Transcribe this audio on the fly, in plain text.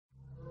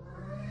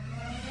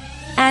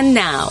And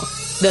now,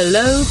 the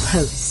Lowe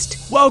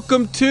Post.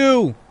 Welcome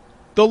to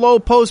the Lowe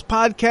Post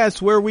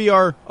podcast, where we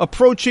are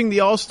approaching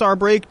the All-Star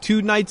break,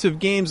 2 nights of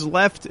games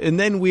left, and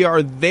then we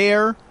are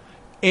there,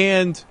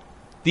 and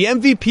the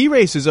MVP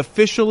race is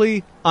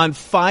officially on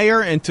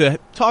fire. And to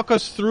talk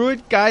us through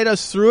it, guide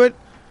us through it,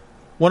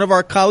 one of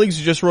our colleagues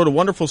who just wrote a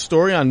wonderful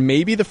story on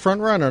maybe the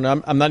front runner, and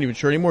I'm not even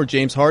sure anymore,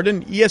 James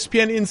Harden,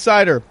 ESPN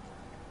insider,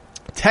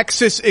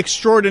 Texas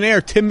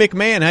extraordinaire, Tim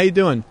MacMahon. How you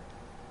doing?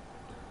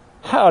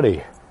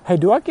 Howdy. Hey,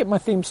 do I get my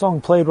theme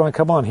song played when I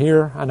come on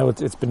here? I know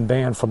it's been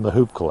banned from the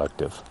Hoop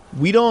Collective.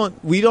 We don't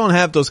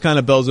have those kind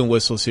of bells and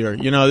whistles here.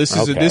 You know,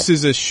 this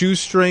is a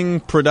shoestring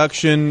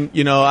production.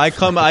 You know, I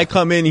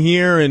come in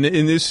here, and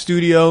in this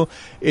studio,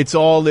 it's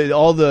all the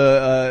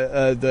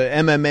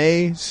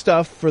MMA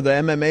stuff for the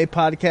MMA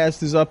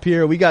podcast is up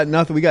here. We got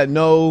nothing. We got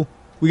no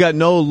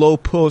low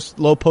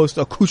post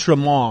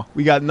accoutrement.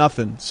 We got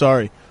nothing.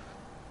 Sorry.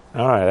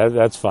 All right,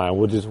 that's fine.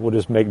 We'll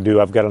just make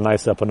do. I've got a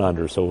nice up and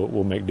under, so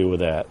we'll make do with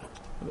that.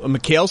 A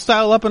McHale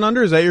style up and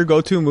under, is that your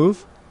go-to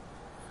move?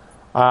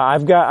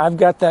 I've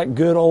got that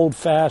good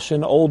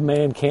old-fashioned old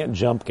man can't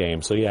jump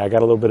game. So yeah, I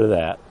got a little bit of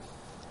that.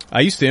 I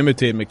used to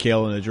imitate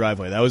McHale in the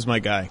driveway. That was my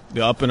guy.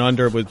 The up and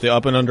under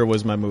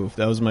was my move.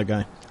 That was my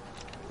guy.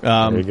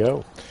 There you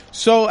go.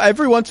 So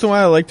every once in a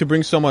while, I like to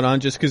bring someone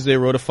on just because they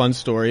wrote a fun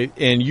story.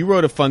 And you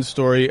wrote a fun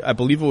story, I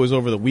believe it was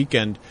over the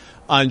weekend,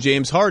 on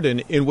James Harden,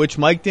 in which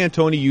Mike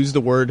D'Antoni used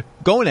the word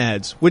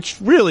gonads,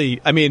 which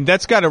really, I mean,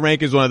 that's got to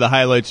rank as one of the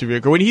highlights of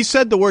your career. When he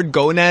said the word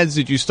gonads,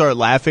 did you start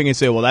laughing and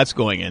say, well, that's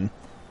going in?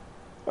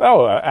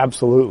 Oh,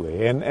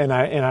 absolutely. And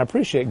I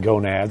appreciate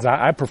gonads.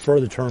 I prefer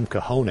the term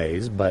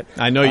cojones, but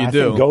I know you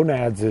do. Think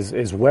gonads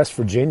is West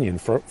Virginian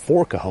for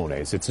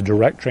cojones. It's a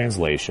direct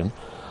translation.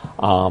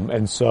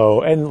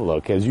 And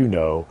look, as you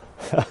know,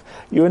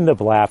 you end up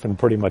laughing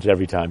pretty much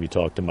every time you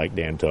talk to Mike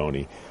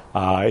D'Antoni.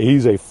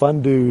 He's a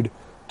fun dude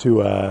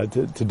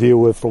to deal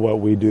with for what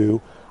we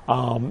do.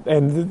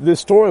 And the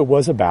story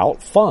was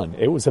about fun.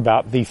 It was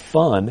about the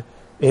fun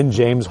in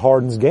James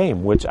Harden's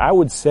game, which I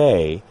would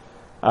say,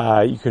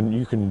 you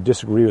can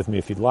disagree with me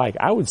if you'd like.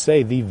 I would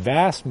say the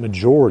vast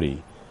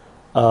majority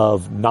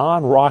of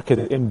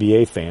non-Rocket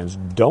NBA fans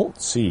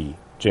don't see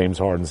James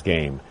Harden's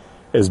game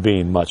as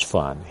being much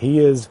fun. He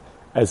is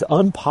as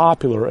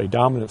unpopular a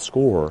dominant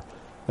scorer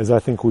as I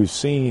think we've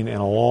seen in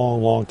a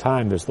long, long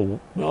time. There's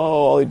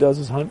all he does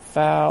is hunt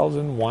fouls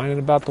and whining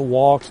about the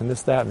walks and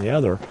this, that, and the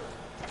other.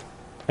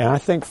 And I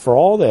think for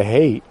all the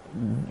hate,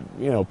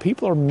 you know,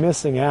 people are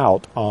missing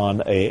out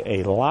on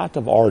a lot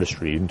of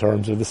artistry in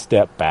terms of the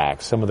step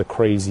back, some of the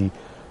crazy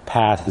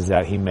passes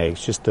that he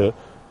makes, just the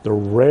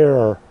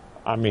rare,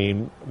 I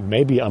mean,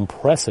 maybe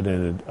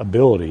unprecedented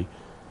ability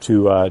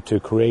to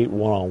create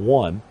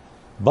one-on-one.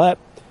 But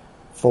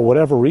for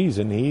whatever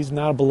reason, he's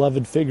not a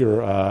beloved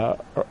figure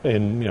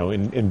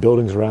in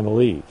buildings around the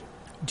league.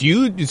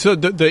 So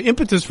the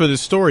impetus for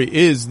this story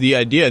is the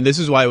idea, and this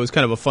is why it was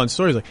kind of a fun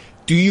story. It's like,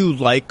 do you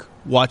like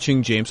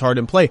watching James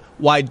Harden play?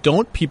 Why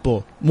don't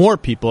more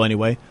people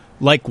anyway,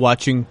 like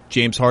watching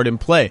James Harden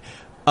play?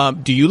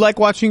 Do you like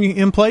watching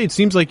him play? It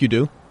seems like you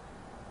do.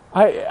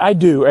 I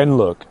do. And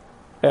look,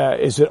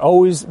 is it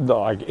always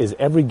is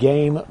every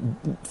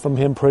game from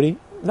him pretty?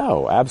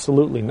 No,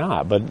 absolutely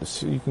not. But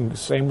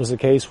same was the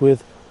case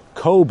with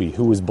Kobe,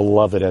 who was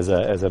beloved as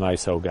an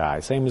ISO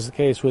guy. Same was the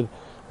case with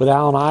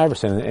Allen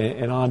Iverson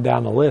and on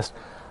down the list.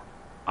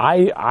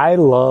 I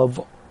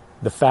love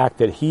the fact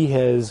that he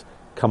has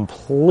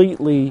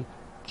completely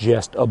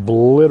just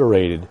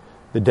obliterated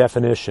the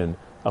definition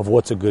of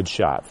what's a good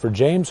shot. For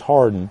James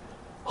Harden,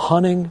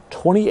 hunting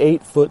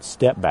 28-foot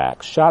step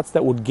backs, shots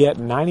that would get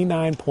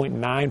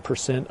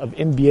 99.9% of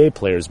NBA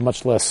players,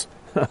 much less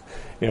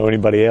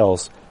anybody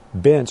else,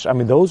 benched. I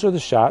mean, those are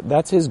the shot.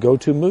 That's his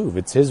go-to move.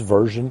 It's his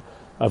version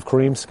of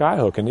Kareem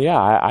Skyhook. And yeah,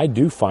 I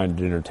do find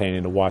it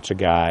entertaining to watch a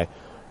guy,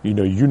 you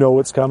know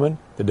what's coming.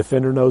 The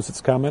defender knows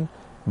it's coming.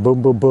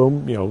 Boom, boom,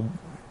 boom,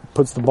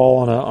 puts the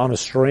ball on a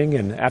string,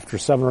 and after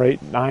 7 or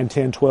 8, 9,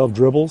 10, 12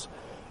 dribbles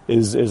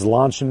is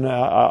launching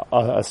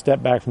a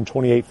step back from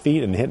 28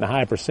 feet and hitting a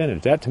high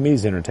percentage. That to me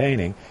is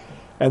entertaining.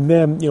 And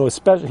then,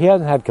 especially, he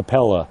hasn't had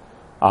Capella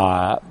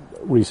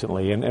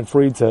recently, and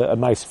Freed's a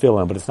nice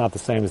fill-in, but it's not the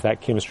same as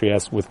that chemistry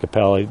as with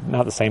Capella.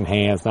 Not the same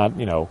hands, not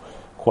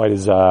quite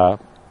as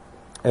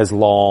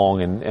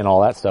long and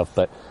all that stuff.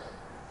 But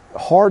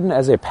Harden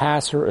as a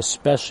passer,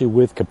 especially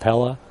with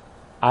Capella,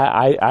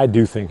 I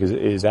do think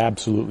is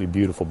absolutely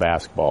beautiful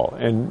basketball.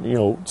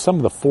 And some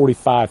of the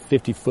 45,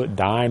 50-foot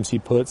dimes he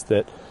puts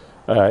that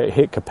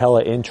hit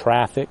Capella in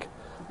traffic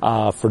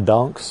for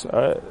dunks.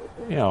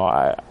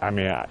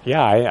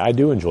 I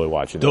do enjoy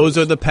watching those. Those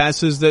are the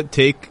passes that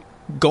take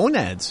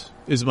gonads,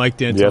 as Mike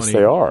D'Antoni yes,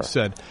 they are.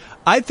 said.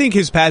 I think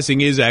his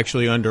passing is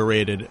actually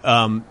underrated,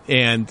 and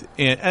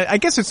I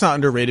guess it's not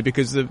underrated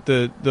because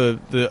the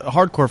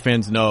hardcore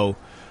fans know,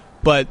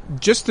 but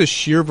just the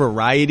sheer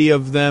variety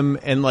of them,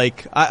 and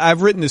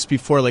I've written this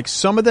before,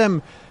 some of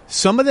them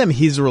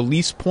his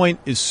release point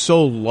is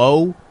so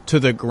low to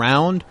the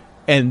ground,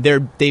 and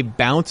they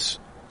bounce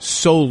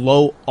so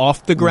low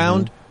off the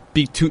ground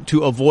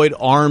to avoid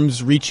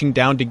arms reaching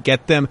down to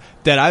get them,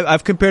 that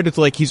I've compared it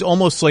to like he's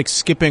almost like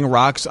skipping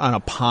rocks on a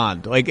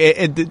pond. Like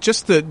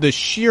just the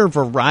sheer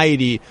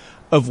variety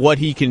of what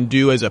he can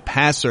do as a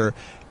passer.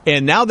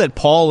 And now that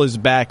Paul is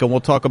back, and we'll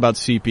talk about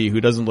CP,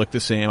 who doesn't look the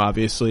same,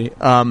 obviously.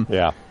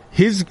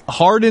 His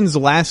Harden's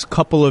last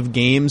couple of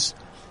games,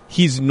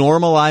 he's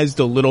normalized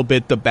a little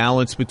bit the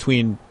balance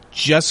between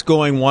just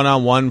going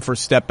one-on-one for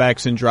step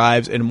backs and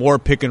drives and more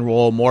pick and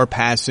roll, more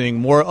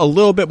passing, a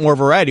little bit more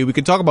variety. We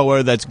can talk about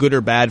whether that's good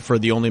or bad for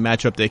the only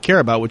matchup they care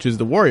about, which is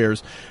the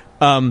Warriors.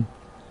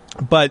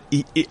 But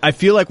I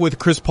feel like with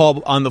Chris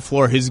Paul on the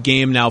floor, his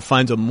game now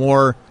finds a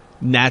more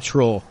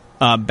natural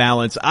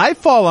balance. I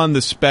fall on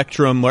the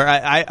spectrum where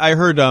I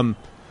heard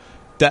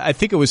that I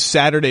think it was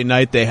Saturday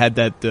night they had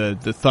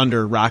the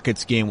Thunder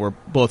Rockets game where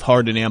both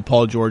Harden and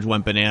Paul George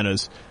went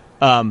bananas.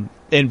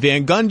 And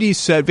Van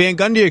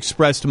Gundy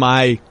expressed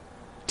my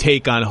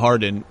take on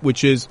Harden,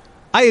 which is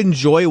I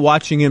enjoy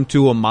watching him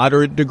to a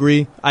moderate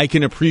degree. I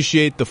can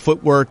appreciate the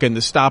footwork and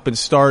the stop and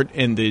start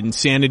and the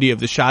insanity of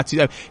the shots.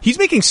 He's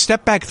making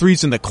step back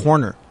threes in the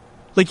corner.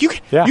 Like you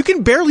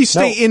can barely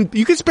stay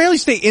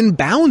in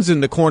bounds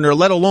in the corner,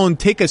 let alone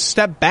take a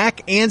step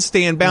back and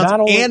stay in bounds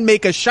and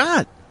make a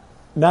shot.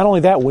 Not only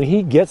that, when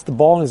he gets the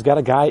ball and he's got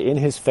a guy in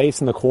his face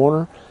in the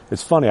corner,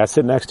 it's funny. I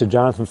sit next to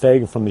Jonathan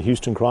Fagan from the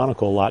Houston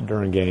Chronicle a lot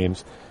during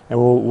games, and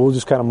we'll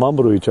just kind of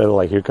mumble to each other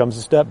like, here comes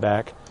the step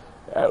back.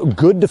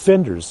 Good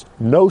defenders,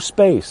 no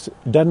space,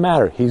 doesn't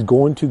matter. He's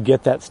going to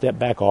get that step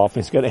back off,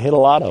 and he's going to hit a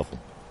lot of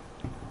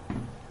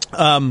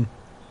them.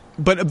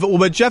 But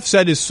what Jeff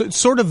said is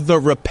sort of the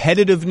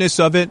repetitiveness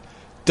of it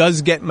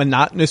does get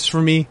monotonous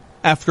for me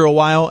after a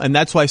while, and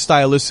that's why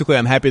stylistically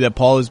I'm happy that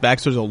Paul is back,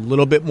 so there's a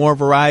little bit more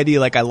variety.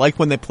 Like I like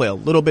when they play a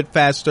little bit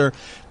faster.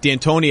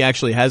 D'Antoni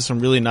actually has some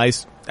really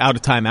nice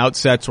out-of-time-out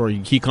sets where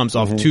he comes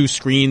off two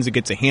screens and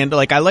gets a handle.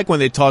 Like I like when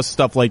they toss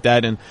stuff like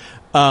that, and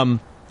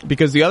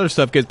because the other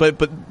stuff gets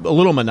but a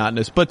little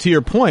monotonous. But to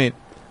your point,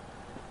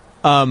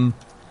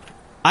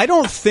 I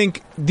don't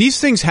think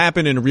these things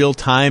happen in real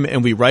time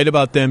and we write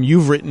about them.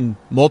 You've written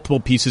multiple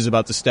pieces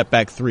about the step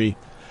back three.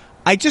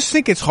 I just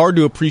think it's hard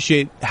to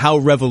appreciate how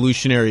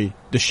revolutionary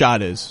the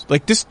shot is.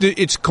 Like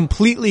it's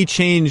completely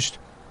changed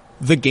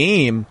the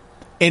game,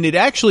 and it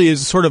actually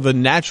is sort of a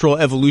natural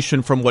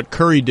evolution from what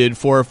Curry did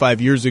 4 or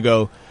 5 years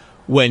ago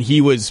when he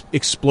was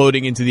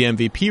exploding into the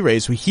MVP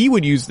race. He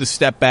would use the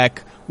step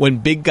back when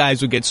big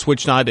guys would get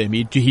switched on to him.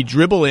 He'd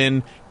dribble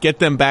in, get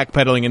them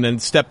backpedaling, and then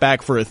step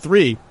back for a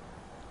three.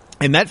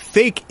 And that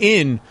fake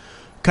in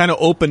kind of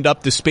opened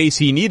up the space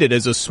he needed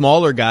as a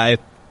smaller guy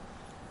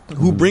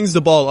who brings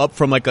the ball up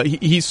from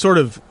he sort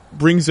of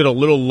brings it a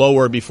little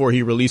lower before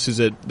he releases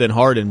it than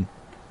Harden.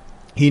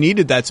 He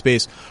needed that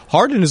space.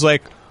 Harden is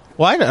like,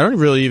 well, I don't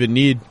really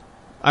need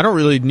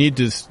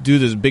to do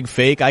this big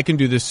fake. I can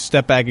do this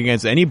step back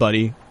against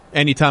anybody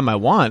anytime I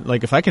want.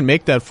 Like if I can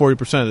make that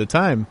 40% of the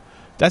time,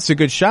 that's a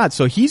good shot.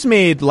 So he's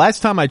made,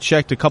 last time I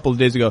checked a couple of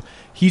days ago,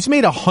 he's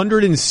made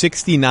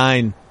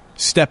 169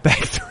 step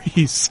back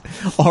threes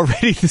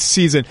already this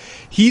season.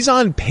 He's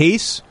on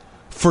pace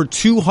for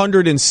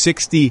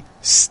 260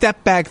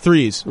 step back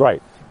threes.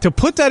 Right. To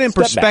put that in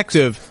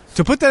perspective,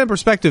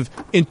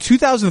 in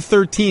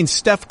 2013,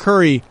 Steph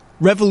Curry,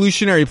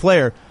 revolutionary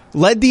player,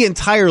 led the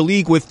entire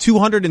league with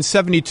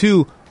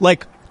 272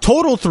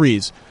 total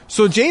threes.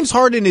 So James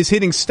Harden is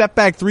hitting step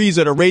back threes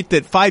at a rate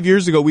that 5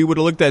 years ago we would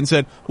have looked at and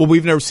said, well,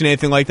 we've never seen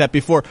anything like that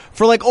before,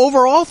 for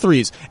overall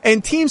threes.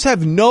 And teams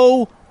have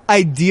no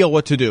idea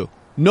what to do.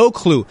 No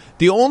clue.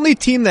 The only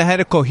team that had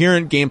a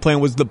coherent game plan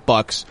was the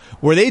Bucks,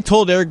 where they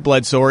told Eric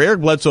Bledsoe, or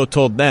Eric Bledsoe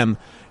told them,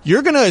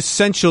 you're going to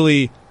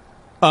essentially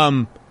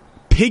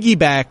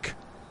piggyback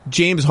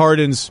James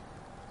Harden's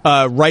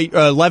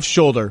left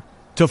shoulder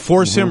to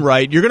force him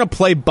right. You're going to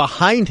play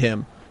behind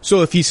him.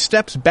 So if he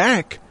steps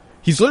back,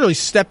 he's literally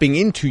stepping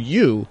into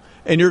you,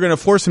 and you're going to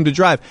force him to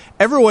drive.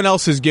 Everyone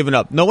else has given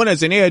up. No one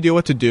has any idea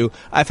what to do.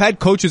 I've had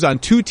coaches on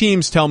 2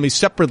 teams tell me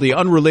separately,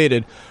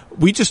 unrelated,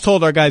 we just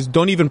told our guys,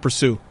 don't even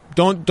pursue.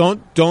 Don't.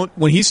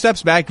 When he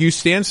steps back, you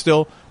stand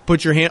still,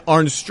 put your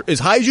arms as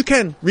high as you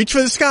can, reach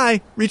for the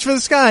sky,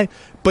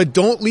 but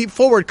don't leap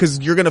forward because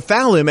you're going to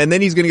foul him, and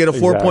then he's going to get a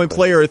 4-point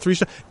play or a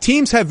 3-shot.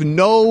 Teams have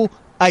no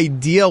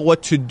idea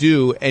what to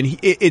do, and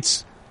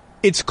it's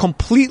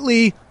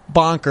completely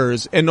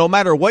bonkers, and no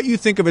matter what you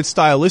think of it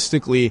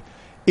stylistically,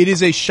 it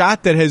is a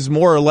shot that has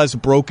more or less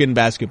broken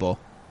basketball.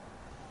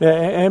 Yeah,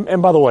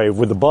 and by the way,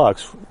 with the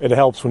Bucks, it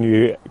helps when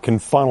you can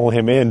funnel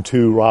him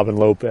into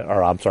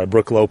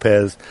Brook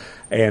Lopez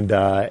and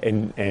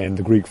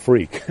the Greek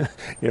Freak.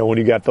 When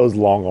you got those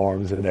long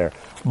arms in there.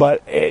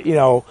 But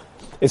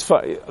it's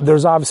fun.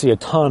 There's obviously a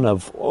ton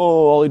of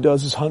all he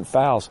does is hunt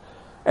fouls.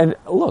 And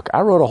look, I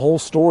wrote a whole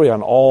story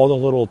on all the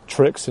little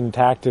tricks and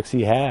tactics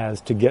he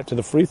has to get to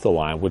the free throw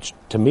line, which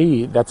to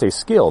me, that's a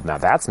skill. Now,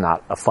 that's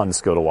not a fun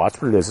skill to watch,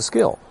 but it is a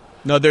skill.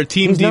 No, they're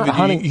team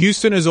DVR.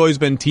 Houston has always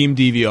been team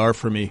DVR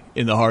for me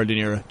in the Harden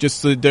era.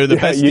 Just they're the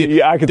best.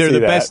 I could they're see the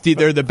that. best.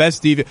 They're the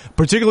best DVR,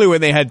 particularly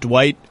when they had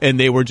Dwight and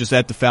they were just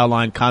at the foul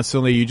line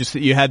constantly.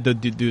 You had to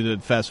do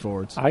the fast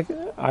forwards. I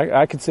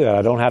could see that.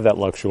 I don't have that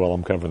luxury while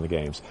I'm covering the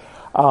games.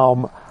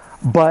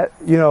 But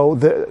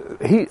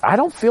I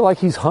don't feel like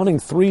he's hunting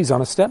threes on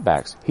his step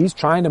backs. He's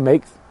trying to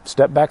make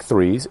step back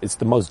threes. It's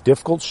the most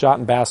difficult shot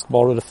in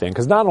basketball to defend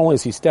because not only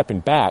is he stepping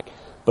back,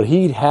 but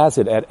he has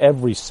it at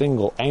every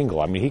single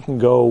angle. I mean, he can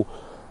go,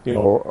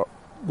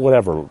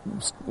 whatever,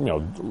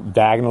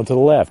 diagonal to the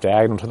left,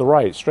 diagonal to the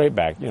right, straight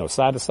back,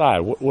 side to side,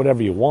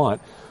 whatever you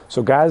want.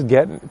 So guys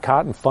get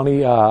caught in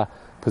funny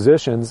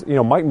positions.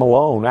 Mike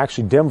Malone,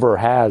 actually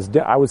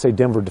I would say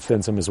Denver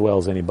defends him as well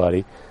as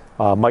anybody.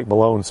 Mike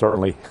Malone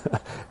certainly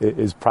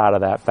is proud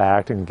of that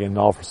fact and can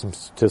offer some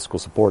statistical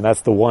support. And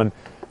that's the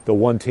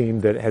one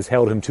team that has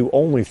held him to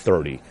only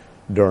 30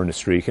 during the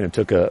streak, and it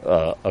took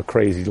a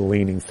crazy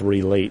leaning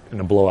 3 late in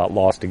a blowout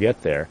loss to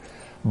get there.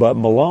 But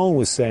Malone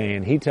was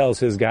saying, he tells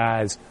his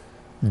guys,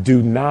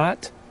 do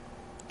not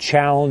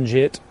challenge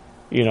it,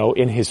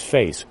 in his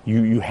face.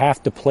 You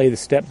have to play the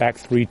step back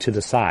 3 to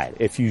the side.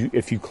 If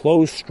you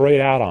close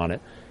straight out on it,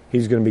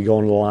 he's going to be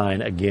going to the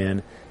line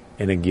again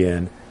and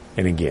again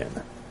and again.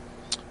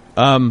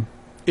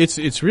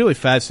 It's really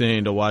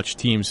fascinating to watch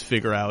teams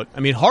figure out.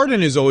 I mean,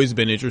 Harden has always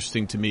been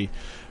interesting to me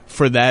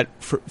for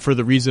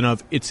the reason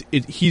of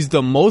he's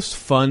the most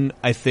fun,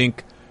 I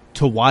think,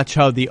 to watch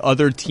how the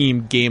other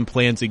team game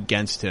plans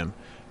against him.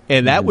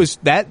 And that was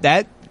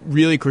that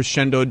really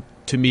crescendoed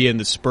to me in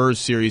the Spurs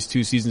series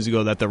 2 seasons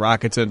ago that the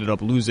Rockets ended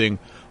up losing,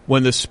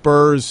 when the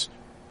Spurs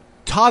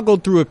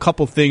toggled through a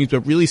couple things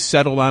but really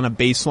settled on a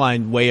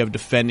baseline way of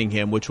defending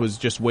him, which was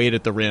just wait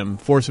at the rim,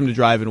 force him to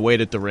drive and wait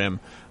at the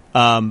rim.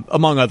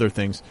 Among other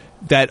things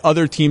that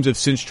other teams have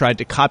since tried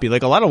to copy.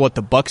 Like a lot of what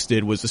the Bucks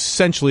did was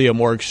essentially a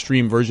more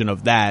extreme version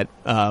of that.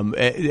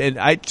 And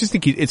I just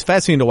think it's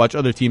fascinating to watch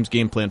other teams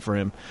game plan for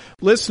him.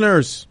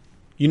 Listeners,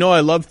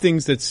 I love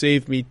things that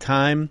save me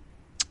time,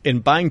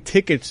 and buying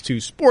tickets to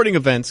sporting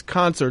events,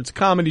 concerts,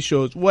 comedy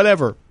shows,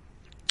 whatever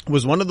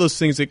was one of those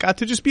things that got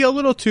to just be a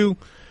little too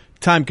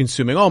time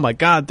consuming. Oh my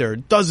God, there are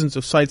dozens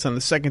of sites on the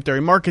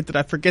secondary market. Did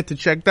I forget to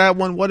check that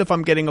one? What if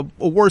I'm getting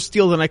a worse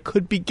deal than I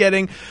could be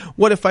getting?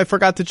 What if I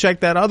forgot to check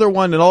that other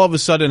one? And all of a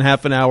sudden,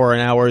 an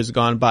hour has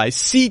gone by.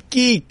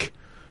 SeatGeek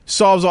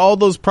solves all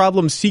those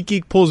problems.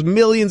 SeatGeek pulls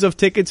millions of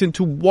tickets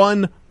into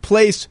one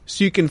place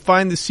so you can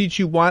find the seats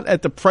you want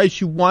at the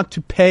price you want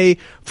to pay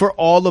for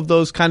all of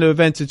those kind of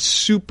events. It's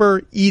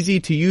super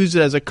easy to use.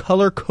 It as a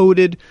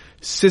color-coded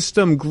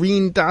system.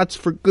 Green dots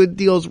for good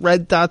deals,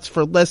 red dots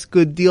for less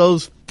good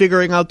deals.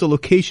 Figuring out the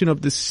location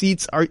of the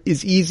seats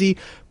is easy.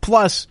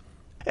 Plus,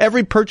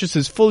 every purchase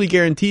is fully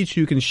guaranteed, so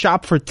you can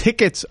shop for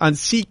tickets on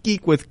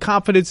SeatGeek with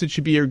confidence. It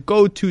should be your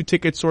go-to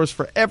ticket source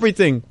for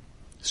everything.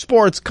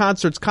 Sports,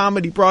 concerts,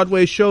 comedy,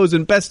 Broadway shows,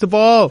 and best of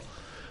all,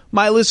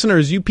 my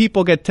listeners, you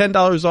people get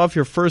 $10 off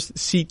your first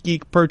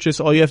SeatGeek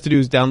purchase. All you have to do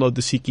is download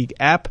the SeatGeek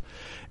app.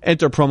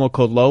 Enter promo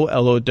code Lowe,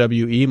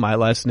 Lowe, my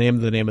last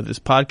name, the name of this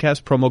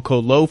podcast. Promo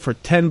code Lowe for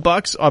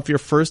 $10 off your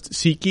first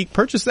SeatGeek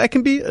purchase. That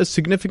can be a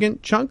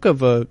significant chunk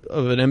of an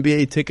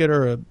NBA ticket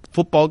or a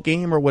football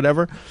game or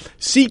whatever.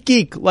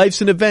 SeatGeek,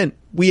 life's an event.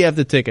 We have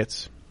the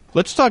tickets.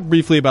 Let's talk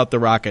briefly about the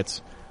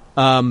Rockets.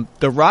 The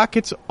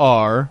Rockets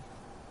are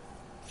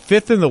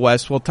 5th in the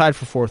West, well, tied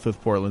for 4th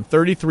with Portland,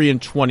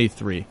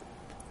 33-23.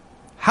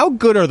 How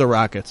good are the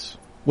Rockets?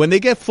 When they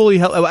get fully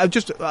healthy,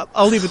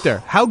 I'll leave it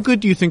there. How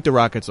good do you think the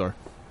Rockets are?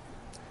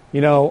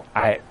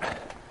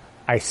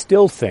 I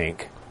still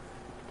think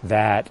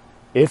that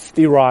if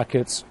the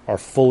Rockets are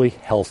fully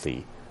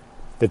healthy,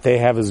 that they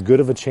have as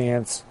good of a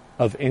chance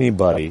of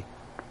anybody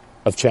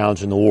of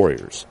challenging the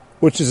Warriors,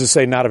 which is to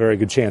say not a very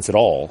good chance at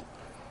all.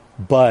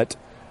 But,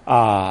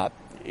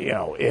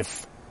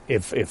 if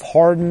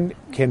Harden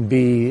can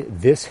be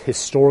this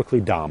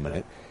historically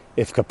dominant,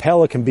 if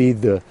Capella can be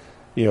the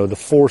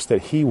force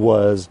that he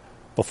was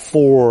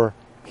before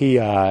he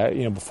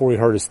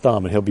hurt his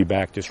thumb, and he'll be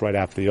back just right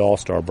after the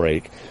All-Star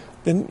break,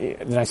 then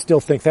I still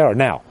think they are.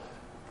 Now,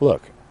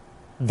 look,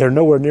 they're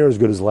nowhere near as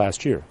good as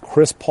last year.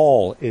 Chris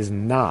Paul is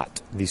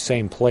not the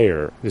same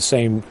player, the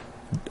same,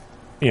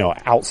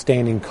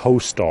 outstanding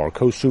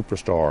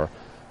co-superstar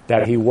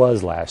that he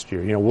was last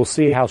year. We'll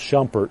see how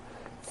Shumpert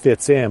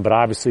fits in, but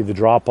obviously the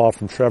drop-off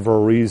from Trevor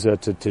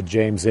Ariza to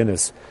James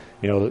Ennis,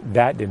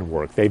 that didn't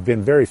work. They've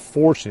been very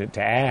fortunate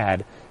to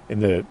add in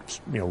the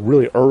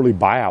really early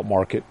buyout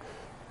market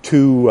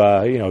two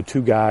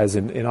guys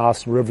in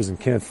Austin Rivers and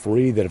Kenneth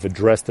Faried that have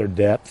addressed their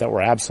depth that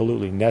were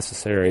absolutely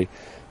necessary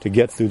to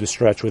get through the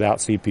stretch without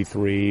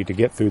CP3, to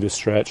get through the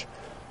stretch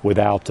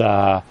without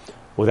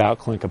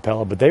Clint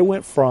Capella. But they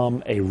went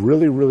from a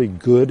really, really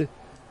good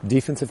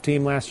defensive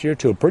team last year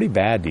to a pretty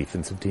bad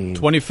defensive team.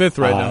 25th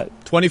right now.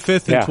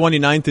 25th and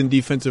 29th in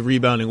defensive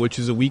rebounding, which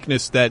is a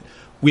weakness that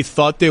we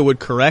thought they would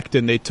correct,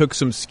 and they took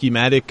some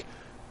schematic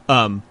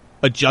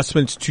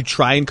adjustments to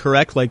try and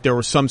correct. Like there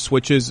were some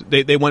switches.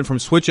 They went from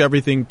switch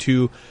everything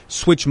to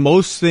switch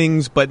most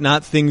things, but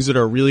not things that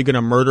are really going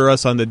to murder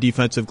us on the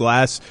defensive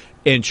glass,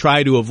 and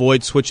try to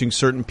avoid switching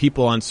certain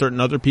people on certain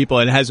other people.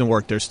 And it hasn't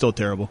worked. They're still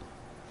terrible.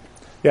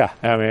 Yeah,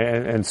 I mean,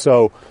 and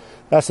so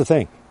that's the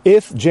thing.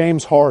 If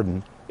James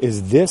Harden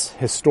is this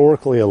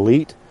historically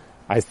elite,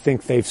 I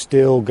think they've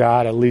still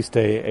got at least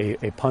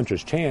a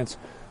puncher's chance.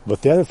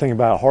 But the other thing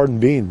about Harden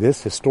being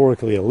this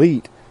historically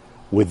elite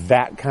with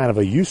that kind of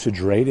a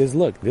usage rate is,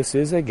 look, this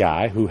is a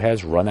guy who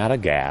has run out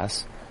of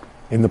gas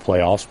in the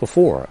playoffs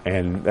before,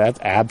 and that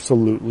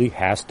absolutely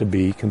has to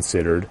be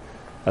considered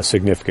a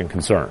significant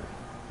concern.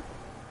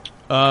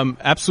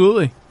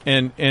 Absolutely.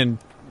 And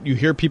you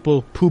hear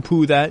people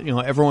poo-poo that,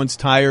 everyone's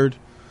tired.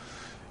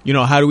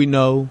 How do we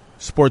know?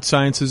 Sports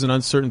science is an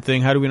uncertain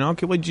thing. How do we know?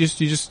 Okay, well,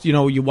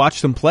 you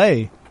watch them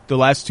play the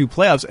last two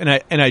playoffs,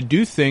 and I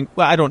do think,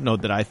 well, I don't know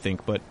that I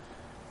think, but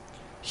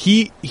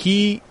he's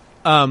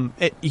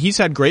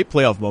had great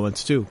playoff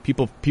moments too.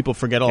 People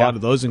forget a lot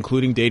of those,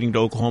 including dating to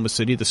Oklahoma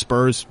City. The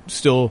Spurs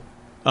still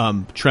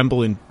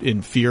tremble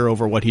in fear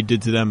over what he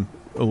did to them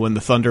when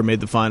the Thunder made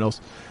the finals.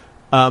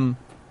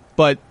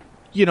 But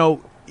he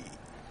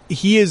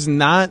does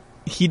not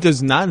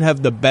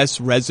have the best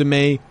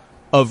resume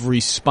of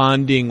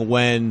responding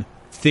when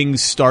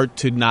things start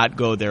to not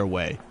go their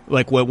way.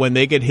 Like when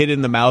they get hit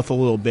in the mouth a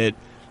little bit,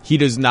 he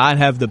does not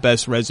have the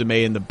best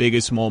resume in the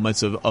biggest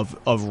moments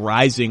of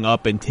rising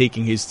up and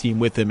taking his team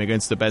with him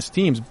against the best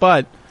teams.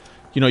 But,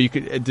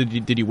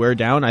 did he wear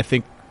down? I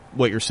think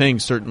what you're saying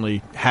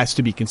certainly has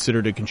to be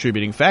considered a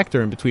contributing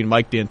factor. And between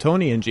Mike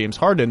D'Antoni and James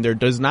Harden, there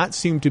does not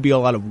seem to be a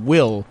lot of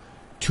will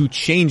to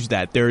change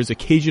that. There is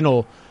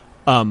occasional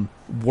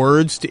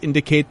words to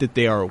indicate that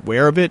they are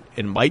aware of it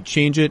and might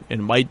change it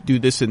and might do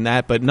this and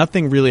that, but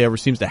nothing really ever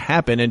seems to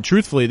happen. And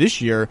truthfully, this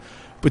year,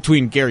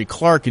 between Gary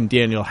Clark and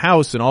Daniel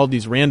House and all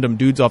these random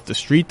dudes off the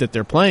street that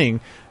they're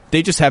playing,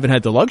 they just haven't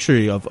had the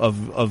luxury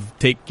of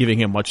giving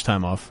him much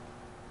time off.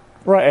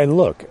 Right, and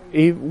look,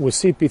 with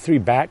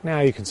CP3 back now,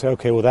 you can say,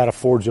 okay, well, that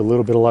affords you a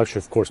little bit of luxury.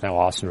 Of course, now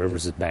Austin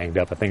Rivers is banged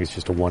up. I think it's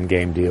just a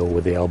one-game deal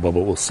with the elbow,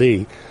 but we'll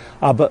see.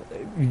 But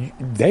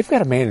they've got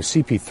to manage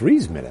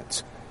CP3's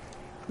minutes.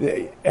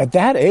 At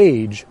that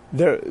age,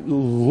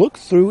 look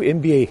through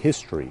NBA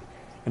history,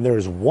 and there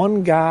is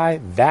one guy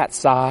that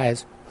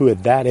size who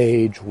at that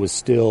age was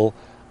still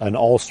an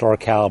all-star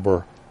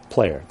caliber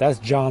player. That's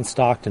John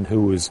Stockton,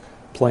 who was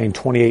playing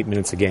 28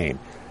 minutes a game.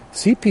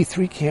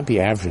 CP3 can't be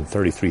averaging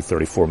 33,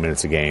 34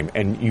 minutes a game,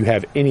 and you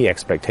have any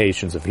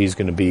expectations if he's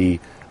going to be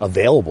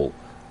available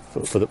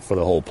for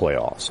the whole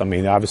playoffs. I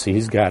mean, obviously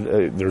he's got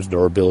there's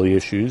durability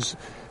issues.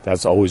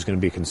 That's always going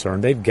to be a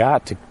concern. They've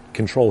got to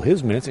control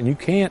his minutes, and you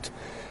can't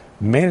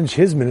manage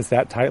his minutes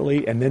that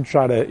tightly and then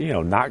try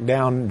to knock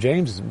down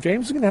James.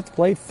 James is going to have to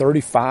play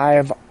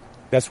 35.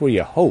 That's where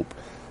you hope.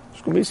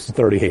 There's going to be some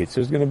 38s.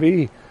 There's going to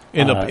be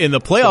in the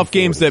playoff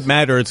games that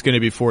matter. It's going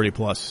to be 40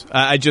 plus.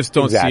 I just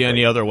don't see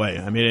any other way.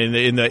 I mean,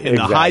 in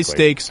the high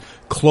stakes,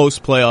 close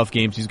playoff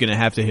games, he's going to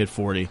have to hit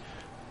 40.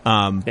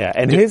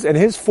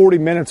 His 40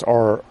 minutes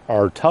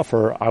are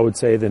tougher, I would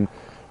say, than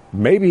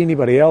maybe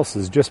anybody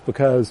else's, just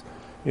because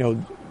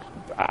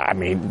I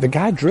mean, the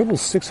guy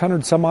dribbles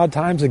 600 some odd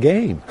times a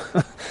game.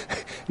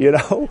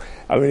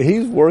 I mean,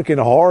 he's working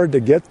hard to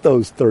get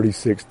those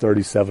 36,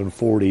 37,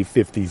 40,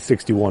 50,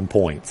 61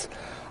 points.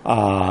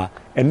 And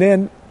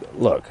then,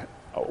 look,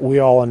 we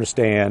all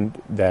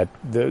understand that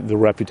the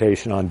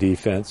reputation on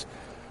defense,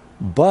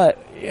 but,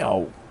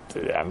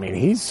 I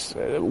mean,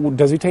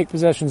 does he take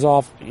possessions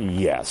off?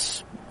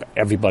 Yes.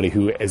 Everybody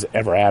who has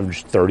ever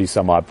averaged 30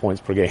 some odd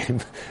points per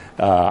game,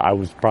 I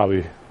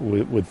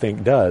would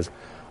think does.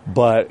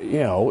 But,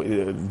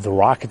 the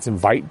Rockets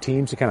invite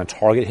teams to kind of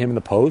target him in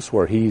the post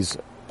where he's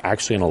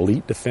actually an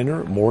elite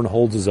defender, more than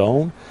holds his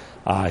own.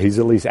 He's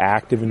at least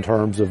active in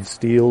terms of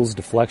steals,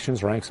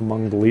 deflections, ranks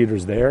among the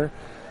leaders there.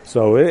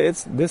 So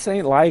this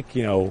ain't like,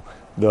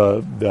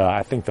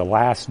 I think the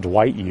last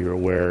Dwight year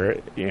where,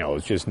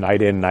 it's just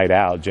night in, night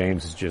out.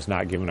 James is just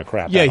not giving a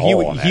crap at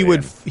all.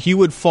 He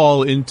would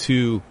fall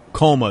into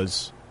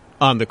comas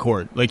on the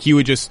court. Like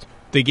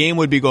the game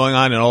would be going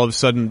on, and all of a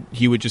sudden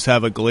he would just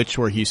have a glitch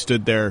where he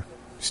stood there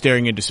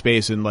staring into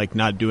space and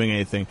not doing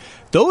anything.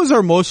 Those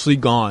are mostly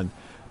gone.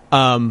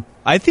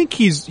 I think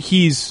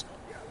he's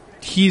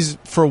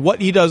for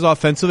what he does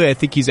offensively, I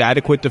think he's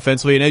adequate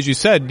defensively. And as you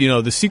said,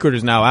 the secret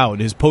is now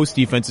out. His post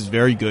defense is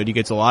very good. He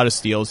gets a lot of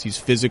steals. He's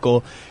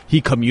physical. He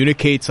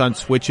communicates on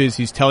switches.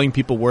 He's telling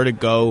people where to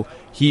go.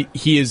 He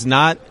is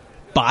not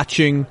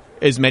botching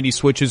as many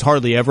switches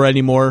hardly ever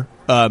anymore.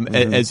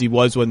 As he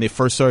was when they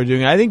first started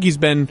doing it. I think he's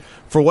been,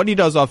 for what he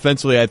does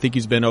offensively, I think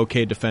he's been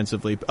okay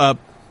defensively.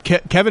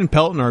 Kevin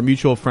Pelton, our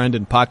mutual friend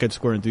and pocket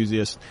square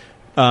enthusiast,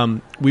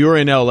 we were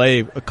in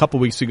LA a couple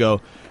weeks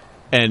ago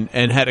and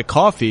had a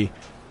coffee,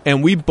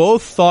 and we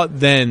both thought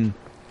then,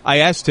 I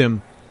asked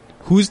him,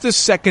 who's the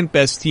second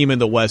best team in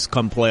the West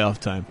come playoff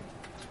time?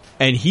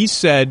 And he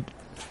said,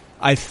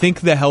 I think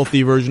the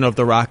healthy version of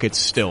the Rockets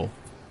still.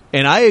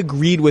 And I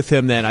agreed with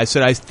him then. I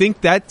said, I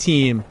think that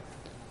team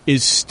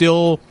is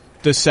still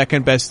the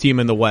second best team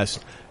in the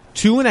West.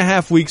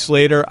 2.5 weeks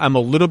later, I'm a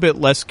little bit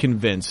less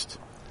convinced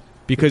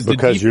because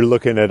you're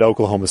looking at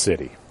Oklahoma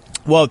City.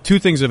 Well, two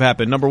things have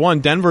happened. Number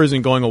one, Denver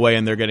isn't going away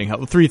and they're getting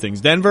help. Three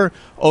things: Denver,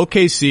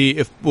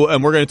 OKC,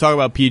 and we're going to talk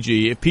about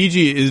PG.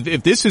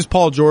 If this is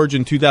Paul George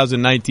in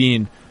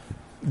 2019,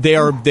 they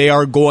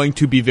are going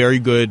to be very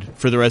good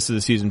for the rest of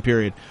the season.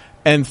 Period.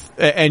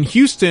 And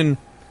Houston,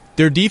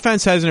 their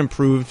defense hasn't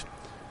improved,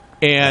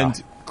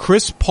 and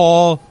Chris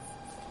Paul,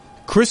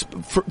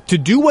 to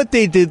do what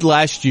they did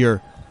last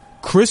year,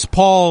 Chris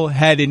Paul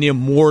had an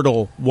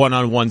immortal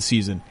one-on-one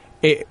season.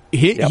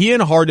 He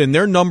and Harden,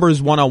 their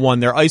numbers one-on-one,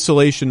 their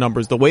isolation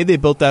numbers, the way they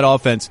built that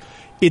offense,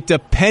 it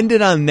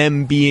depended on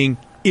them being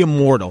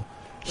immortal.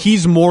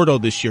 He's mortal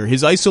this year.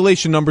 His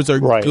isolation numbers are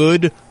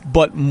good,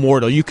 but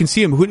mortal. You can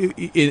see him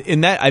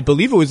in that. I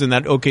believe it was in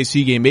that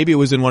OKC game. Maybe it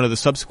was in one of the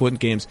subsequent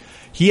games.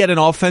 He had an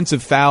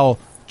offensive foul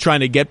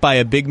trying to get by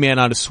a big man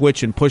on a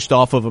switch and pushed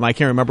off of him. I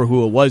can't remember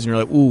who it was. And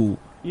you're like, ooh.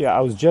 Yeah,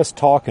 I was just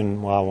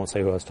talking. Well, I won't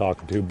say who I was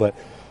talking to, but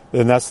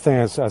then that's the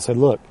thing. I said,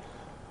 look,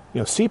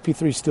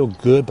 CP3 is still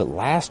good, but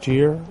last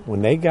year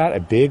when they got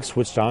a big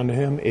switched on to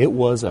him, it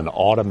was an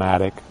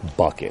automatic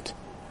bucket.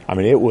 I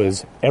mean, it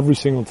was every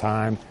single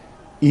time,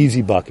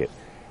 easy bucket.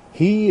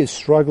 He is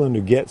struggling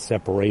to get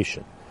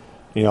separation.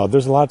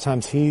 There's a lot of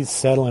times he's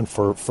settling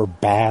for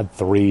bad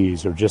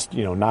threes or just,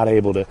 not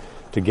able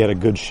to get a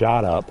good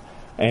shot up.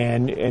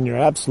 And you're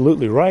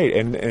absolutely right.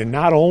 And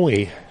not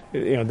only,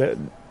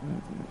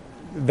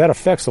 that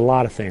affects a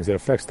lot of things. It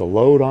affects the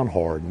load on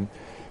Harden.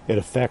 It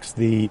affects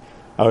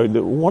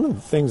one of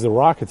the things the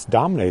Rockets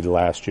dominated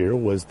last year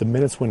was the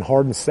minutes when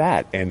Harden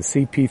sat, and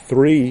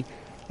CP3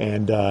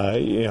 and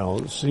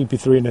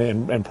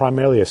CP3 and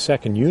primarily a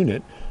second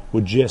unit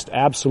would just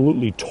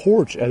absolutely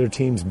torch other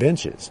teams'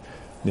 benches.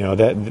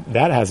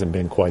 That hasn't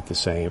been quite the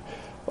same.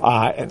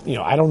 I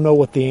don't know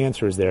what the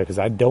answer is there because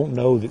I don't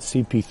know that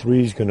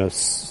CP3 is going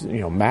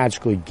to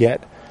magically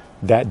get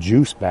that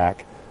juice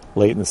back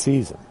late in the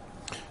season.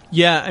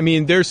 Yeah, I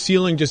mean, their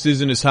ceiling just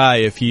isn't as high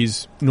if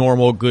he's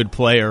normal, good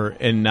player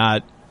and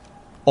not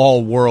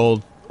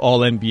all-world,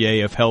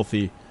 all-NBA if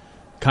healthy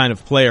kind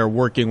of player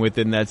working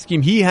within that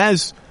scheme. He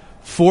has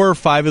 4 or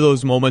 5 of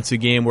those moments a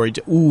game where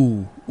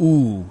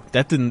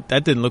that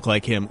didn't look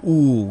like him.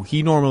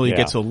 He normally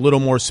gets a little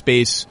more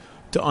space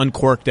to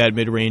uncork that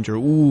mid-range, or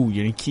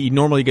he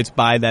normally gets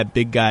by that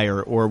big guy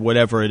or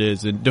whatever it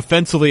is. And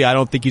defensively, I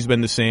don't think he's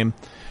been the same.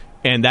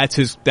 And that's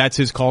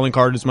his calling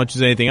card as much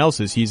as anything else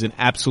is. He's an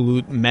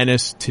absolute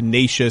menace,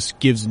 tenacious,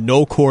 gives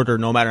no quarter,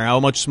 no matter how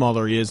much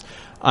smaller he is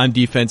on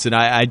defense. And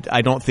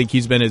I don't think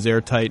he's been as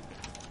airtight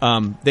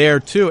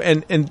there too.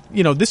 And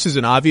this is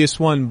an obvious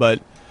one,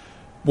 but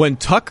when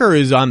Tucker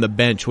is on the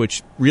bench,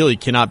 which really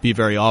cannot be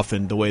very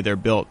often the way they're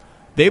built,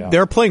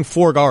 they're playing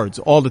 4 guards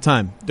all the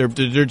time. They're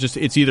just,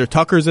 it's either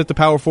Tucker's at the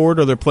power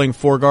forward or they're playing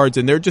 4 guards,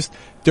 and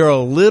they're a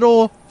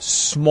little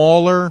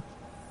smaller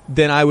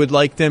than I would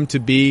like them to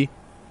be.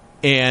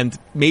 And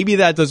maybe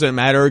that doesn't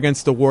matter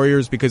against the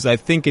Warriors because I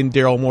think in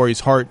Daryl Morey's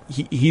heart,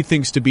 he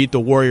thinks to beat the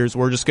Warriors,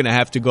 we're just going to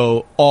have to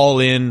go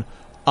all in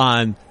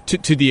on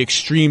to the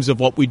extremes of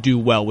what we do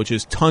well, which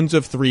is tons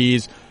of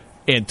threes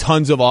and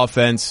tons of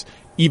offense,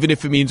 even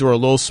if it means we're a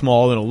little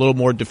small and a little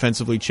more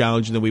defensively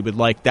challenged than we would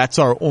like. That's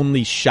our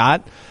only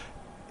shot.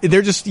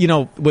 They're just,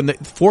 when the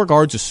 4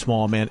 guards is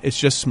small, man, it's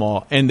just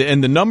small. And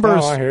the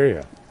numbers. Oh, I hear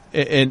you.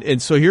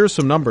 And so here's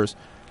some numbers.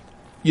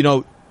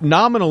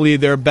 Nominally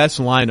their best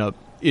lineup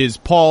is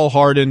Paul,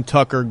 Harden,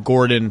 Tucker,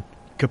 Gordon,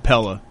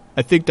 Capella.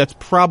 I think that's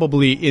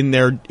probably in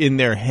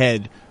their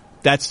head.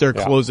 That's their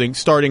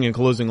starting and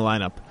closing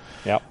lineup.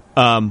 Yep.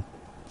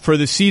 For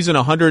the season,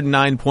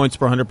 109 points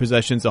per 100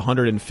 possessions,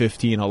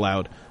 115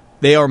 allowed.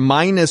 They are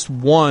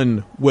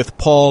 -1 with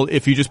Paul.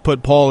 If you just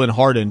put Paul and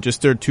Harden,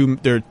 just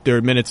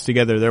their minutes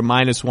together, they're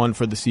 -1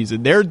 for the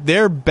season.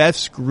 Their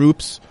best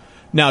groups.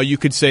 Now you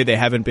could say they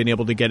haven't been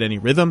able to get any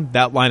rhythm.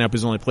 That lineup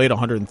has only played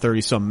 130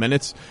 some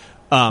minutes.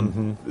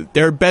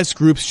 Their best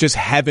groups just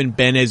haven't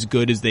been as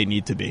good as they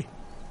need to be.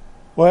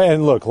 Well,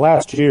 and look,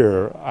 last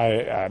year,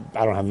 I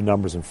don't have the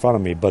numbers in front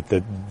of me, but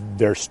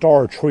their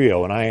star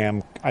trio,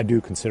 and I do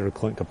consider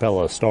Clint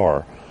Capella a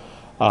star,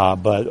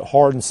 but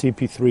Harden,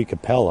 CP3,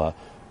 Capella,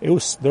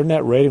 their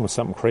net rating was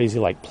something crazy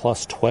like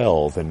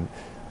 +12, and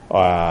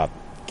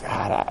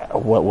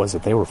what was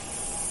it? They were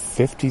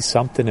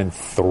 50-something and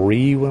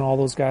 3 when all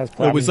those guys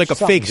played. It was like a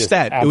fake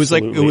stat. It was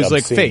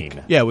like fake.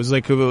 Yeah, it was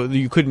like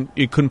it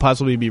couldn't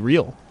possibly be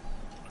real.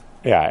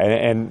 Yeah,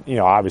 and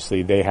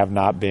obviously they have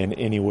not been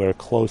anywhere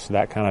close to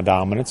that kind of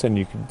dominance, and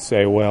you could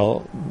say,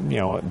 well,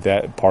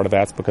 that part of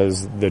that's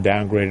because they're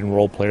downgrading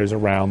role players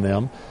around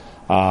them.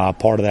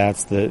 Part of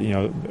that's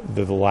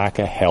the lack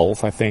of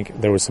health. I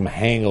think there was some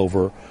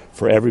hangover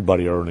for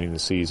everybody early in the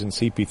season.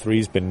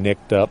 CP3's been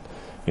nicked up.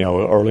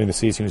 Early in the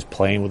season he was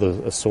playing with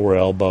a sore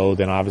elbow.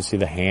 Then obviously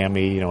the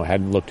hammy,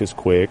 hadn't looked as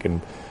quick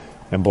and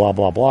blah,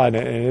 blah, blah. And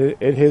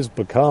it has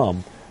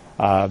become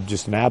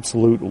just an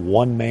absolute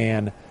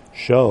one-man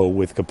show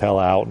with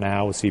Capella out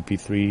now with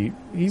CP3.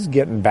 He's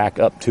getting back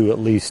up to at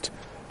least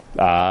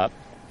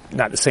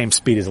not the same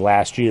speed as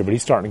last year, but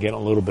he's starting to get a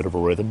little bit of a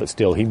rhythm. But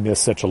still, he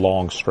missed such a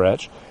long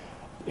stretch.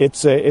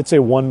 It's a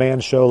one-man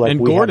show like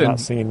we have not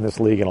seen in this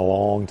league in a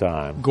long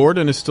time.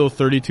 Gordon is still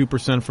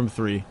 32% from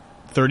 3,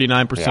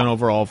 39%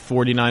 overall,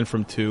 49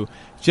 from 2.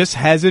 Just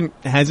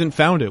hasn't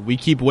found it. We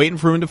keep waiting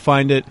for him to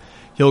find it.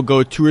 He'll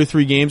go 2 or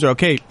 3 games, or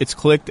okay, it's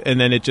clicked,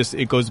 and then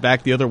it goes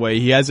back the other way.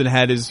 He hasn't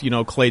had his,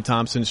 Klay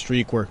Thompson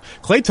streak where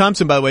Klay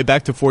Thompson, by the way,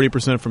 back to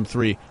 40% from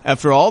 3.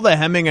 After all the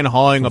hemming and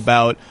hawing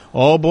about,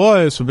 oh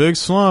boy, it's a big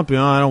slump, I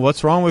don't know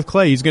what's wrong with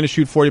Klay. He's going to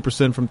shoot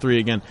 40% from 3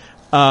 again.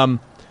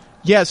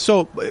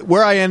 So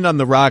where I end on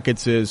the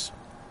Rockets is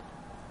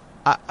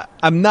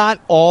I'm not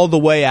all the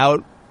way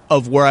out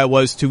of where I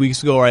was 2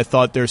 weeks ago, where I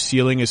thought their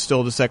ceiling is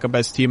still the second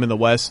best team in the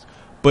West.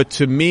 But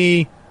to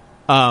me,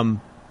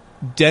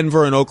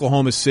 Denver and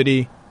Oklahoma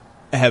City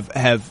have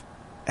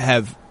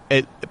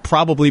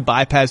probably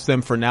bypassed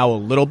them for now a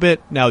little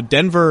bit. Now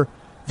Denver,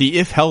 the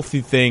if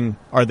healthy thing,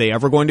 are they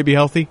ever going to be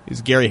healthy?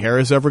 Is Gary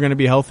Harris ever going to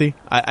be healthy?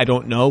 I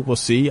don't know. We'll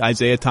see.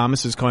 Isaiah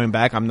Thomas is coming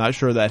back. I'm not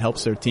sure that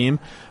helps their team.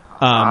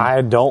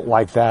 I don't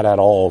like that at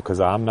all because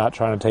I'm not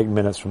trying to take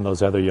minutes from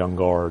those other young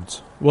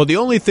guards. Well, the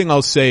only thing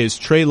I'll say is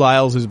Trey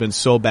Lyles has been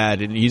so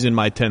bad, and he's in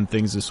my 10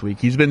 things this week.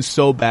 He's been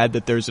so bad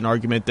that there's an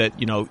argument that,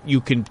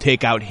 you can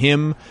take out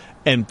him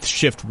and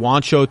shift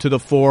Wancho to the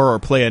 4 or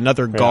play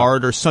another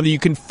guard or something. You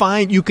can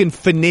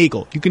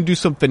finagle. You can do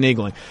some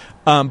finagling.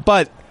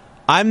 But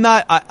I'm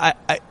not,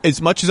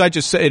 as much as I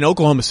just said, in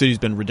Oklahoma City's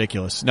been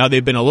ridiculous. Now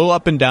they've been a little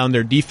up and down.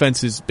 Their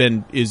defense is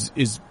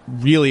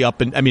really up,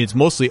 and it's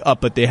mostly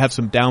up, but they have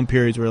some down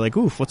periods where you're like,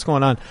 oof, what's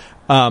going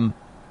on?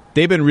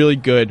 They've been really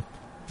good.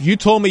 If you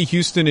told me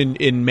Houston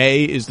in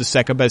May is the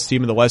second best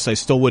team in the West, I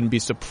still wouldn't be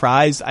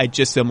surprised. I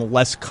just am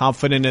less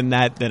confident in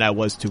that than I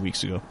was 2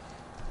 weeks ago.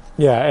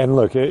 Yeah, and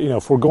look,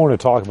 if we're going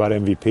to talk about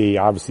MVP,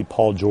 obviously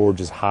Paul George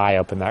is high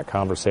up in that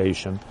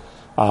conversation.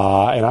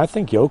 And I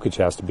think Jokic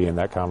has to be in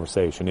that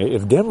conversation.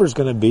 If Denver's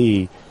going to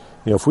be,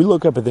 if we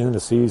look up at the end of the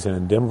season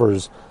and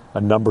Denver's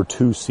a number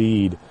 2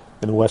 seed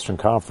in the Western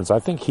Conference, I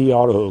think he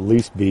ought to at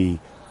least be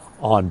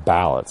on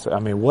ballots. I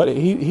mean,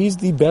 he's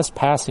the best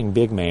passing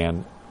big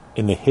man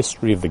in the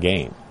history of the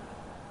game.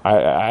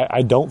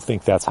 I don't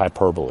think that's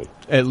hyperbole.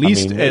 At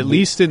least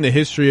in the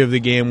history of the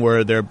game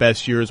where their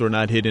best years were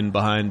not hidden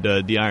behind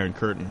the Iron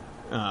Curtain.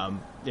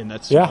 And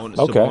that's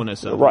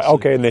Sabonis, right?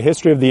 Okay, in the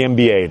history of the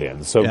NBA,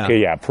 then. So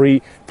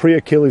pre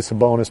Achilles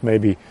Sabonis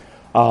maybe,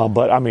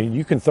 but I mean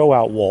you can throw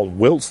out Walt.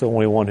 Wilt's the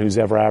only one who's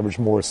ever averaged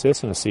more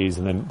assists in a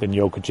season than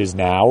Jokic is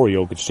now, or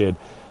Jokic did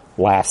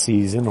last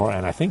season,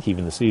 and I think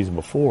even the season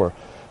before.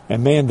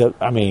 And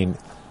man,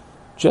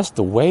 just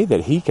the way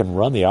that he can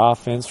run the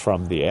offense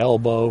from the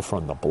elbow,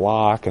 from the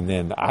block, and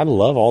then I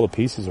love all the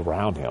pieces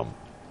around him.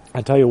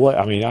 I tell you what,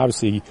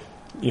 obviously,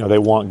 they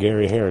want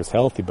Gary Harris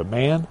healthy, but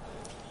man,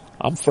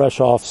 I'm fresh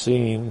off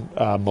seeing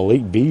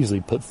Malik Beasley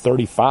put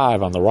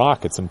 35 on the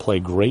Rockets and play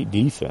great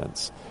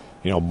defense.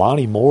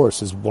 Monty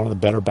Morris is one of the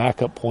better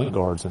backup point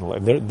guards in the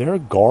league. Their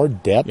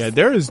guard depth. Yeah,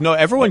 there is no.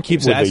 Everyone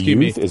keeps asking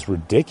me. Is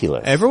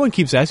ridiculous. Everyone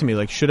keeps asking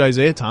me, should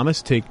Isaiah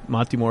Thomas take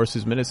Monty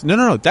Morris's minutes?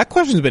 No. That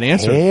question's been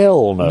answered.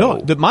 Hell no. No,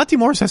 the Monty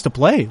Morris has to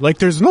play.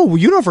 There's no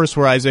universe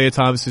where Isaiah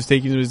Thomas is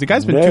taking him. The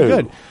guy's been too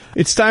good.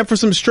 It's time for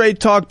some straight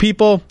talk,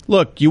 people.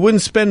 Look, you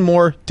wouldn't spend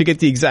more to get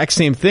the exact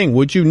same thing,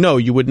 would you? No,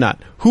 you would not.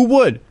 Who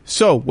would?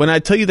 So, when I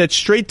tell you that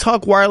Straight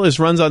Talk Wireless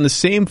runs on the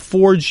same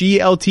 4G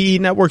LTE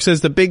networks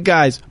as the big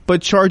guys,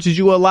 but charges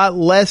you a lot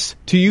less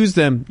to use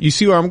them, you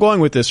see where I'm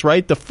going with this,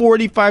 right? The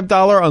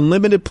 $45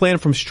 unlimited plan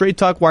from Straight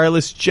Talk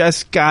Wireless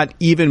just got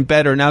even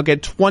better. Now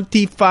get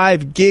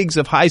 25 gigs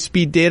of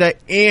high-speed data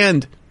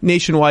and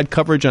nationwide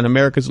coverage on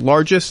America's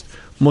largest,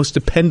 most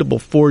dependable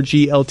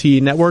 4G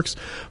LTE networks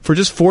for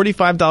just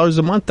 $45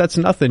 a month. That's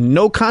nothing.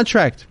 No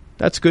contract.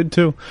 That's good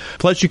too.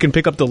 Plus, you can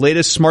pick up the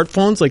latest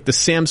smartphones like the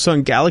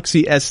Samsung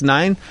Galaxy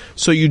S9,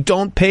 so you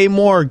don't pay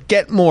more,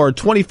 get more,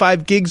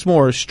 25 gigs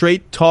more.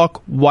 Straight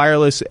Talk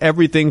Wireless,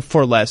 everything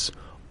for less.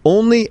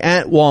 Only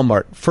at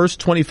Walmart. First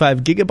 25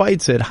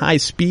 gigabytes at high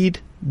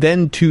speed,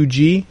 then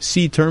 2G.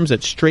 See terms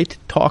at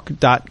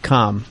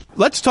straighttalk.com.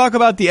 Let's talk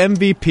about the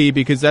MVP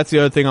because that's the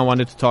other thing I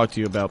wanted to talk to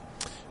you about.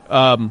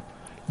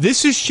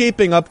 This is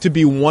shaping up to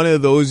be one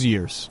of those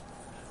years.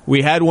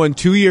 We had one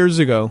 2 years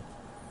ago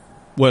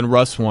when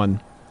Russ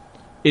won.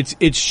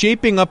 It's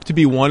shaping up to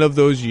be one of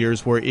those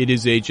years where it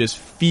is a just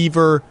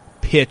fever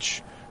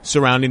pitch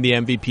surrounding the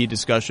MVP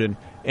discussion,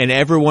 and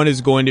everyone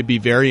is going to be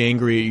very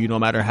angry at you no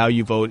matter how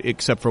you vote,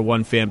 except for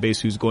one fan base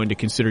who's going to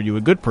consider you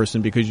a good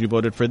person because you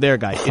voted for their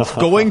guy. It's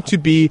going to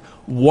be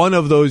one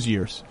of those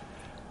years.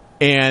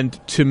 And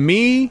to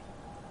me,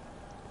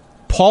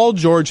 Paul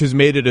George has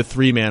made it a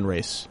 3-man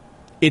race.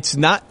 It's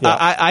not. Yeah.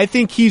 I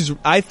think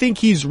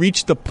he's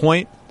reached the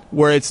point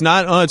where it's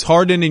not, it's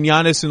Harden and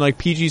Giannis and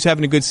PG's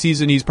having a good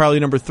season. He's probably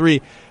number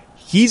 3.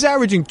 He's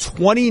averaging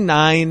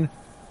 29,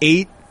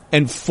 8,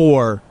 and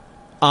 4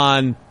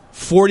 on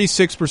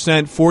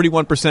 46%,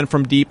 41%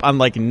 from deep on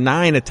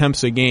 9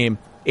 attempts a game.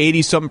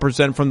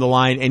 80-something% from the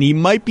line, and he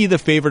might be the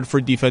favorite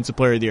for Defensive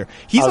Player of the Year.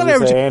 He's not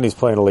averaging, and he's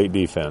playing elite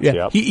defense. Yeah,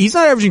 yep. he's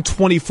not averaging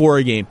 24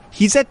 a game.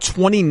 He's at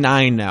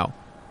 29 now,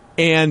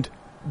 and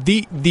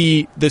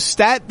the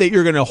stat that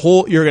you're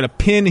going to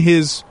pin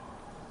his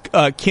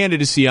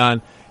candidacy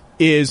on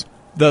is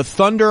the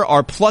Thunder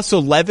are plus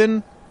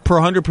 11 per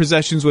 100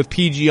 possessions with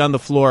PG on the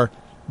floor,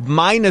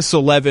 minus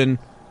 11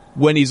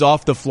 when he's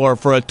off the floor,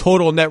 for a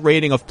total net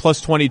rating of plus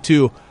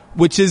 22,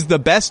 which is the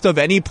best of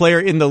any player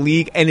in the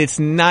league, and it's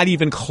not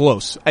even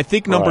close. I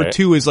think number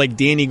 2 is like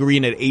Danny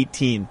Green at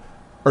 18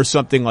 or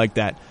something like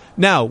that.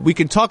 Now, we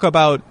can talk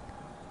about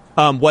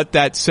what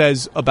that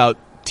says about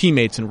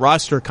teammates and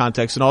roster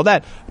context and all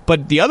that,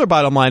 but the other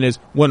bottom line is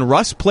when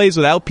Russ plays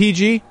without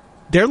PG,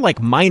 they're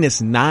like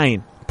minus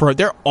 9.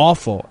 They're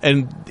awful,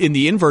 and in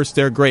the inverse,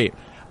 they're great.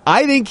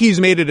 I think he's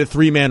made it a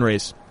 3-man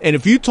race, and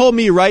if you told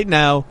me right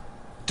now,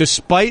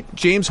 despite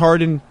James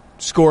Harden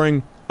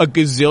scoring a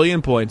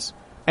gazillion points,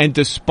 and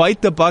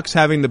despite the Bucks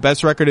having the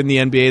best record in the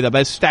NBA, the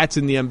best stats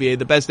in the NBA,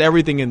 the best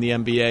everything in the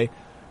NBA,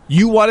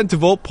 you wanted to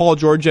vote Paul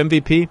George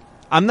MVP?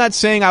 I'm not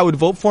saying I would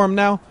vote for him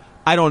now.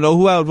 I don't know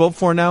who I would vote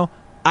for now.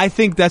 I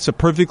think that's a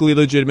perfectly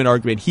legitimate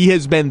argument. He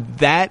has been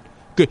that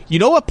good. You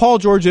know what Paul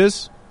George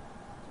is?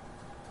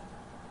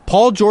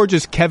 Paul George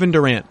is Kevin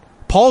Durant.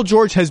 Paul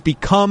George has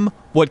become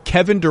what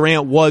Kevin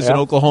Durant was in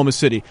Oklahoma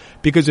City.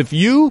 Because if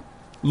you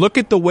look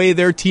at the way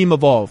their team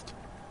evolved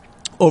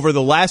over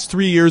the last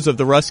 3 years of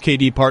the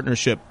Russ-KD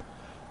partnership,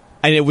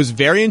 and it was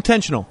very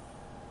intentional,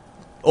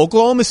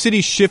 Oklahoma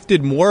City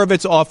shifted more of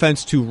its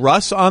offense to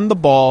Russ on the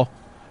ball,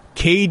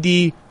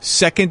 KD,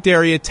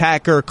 secondary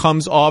attacker,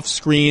 comes off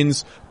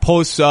screens,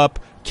 posts up,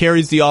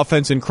 carries the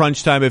offense in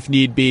crunch time if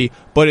need be.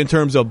 But in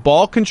terms of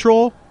ball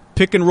control,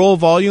 pick and roll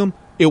volume,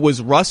 it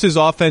was Russ's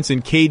offense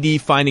and KD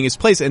finding his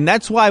place. And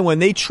that's why when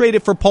they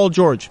traded for Paul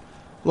George,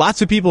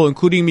 lots of people,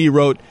 including me,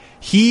 wrote,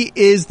 he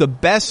is the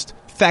best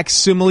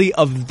facsimile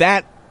of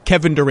that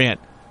Kevin Durant,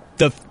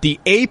 the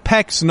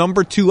apex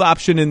number 2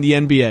 option in the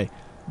NBA.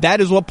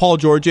 That is what Paul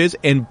George is.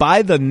 And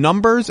by the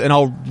numbers, and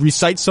I'll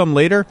recite some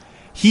later,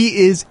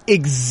 he is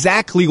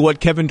exactly what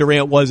Kevin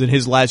Durant was in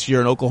his last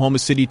year in Oklahoma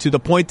City, to the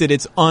point that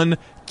it's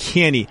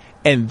uncanny.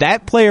 And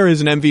that player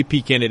is an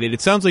MVP candidate.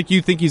 It sounds like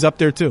you think he's up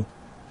there too.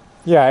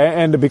 Yeah,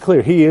 and to be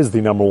clear, he is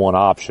the number 1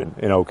 option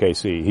in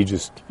OKC. He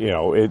just,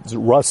 it's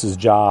Russ's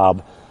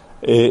job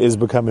is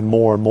becoming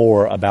more and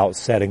more about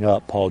setting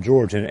up Paul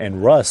George.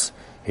 And Russ,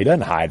 he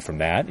doesn't hide from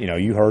that.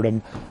 You heard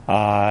him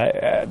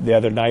the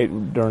other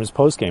night during his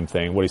postgame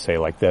thing. What do you say?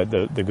 Like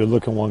the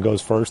good-looking one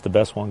goes first, the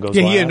best one goes last?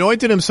 Yeah, he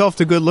anointed himself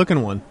the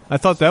good-looking one. I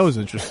thought that was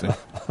interesting.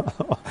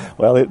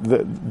 Well,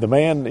 the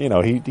man,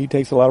 he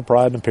takes a lot of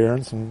pride in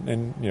appearance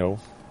and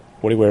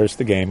what he wears to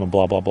the game and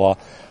blah, blah, blah.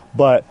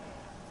 But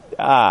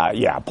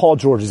Paul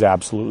George is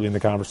absolutely in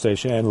the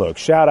conversation. And look,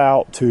 shout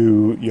out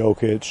to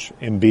Jokic,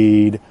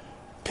 Embiid.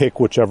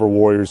 Pick whichever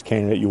Warriors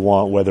candidate you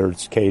want, whether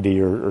it's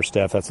KD or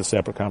Steph. That's a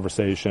separate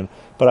conversation.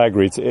 But I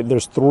agree.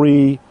 There's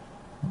 3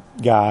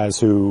 guys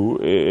who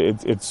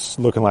it's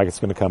looking like it's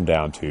going to come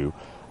down to.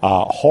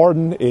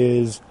 Harden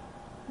is,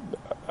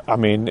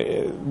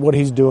 what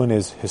he's doing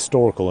is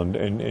historical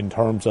in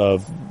terms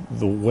of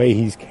the way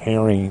he's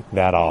carrying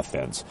that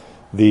offense.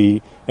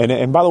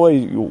 And by the way,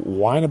 you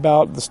whine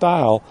about the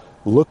style.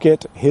 Look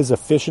at his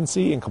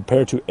efficiency and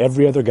compare it to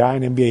every other guy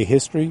in NBA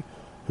history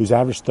who's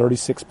averaged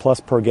 36-plus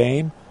per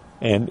game,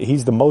 and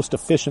he's the most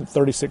efficient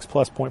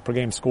 36-plus point per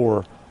game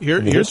scorer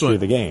in the history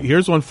of the game.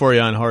 Here's one for you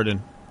on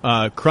Harden.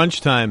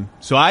 Crunch time.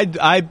 So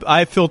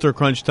I filter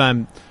crunch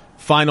time,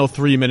 final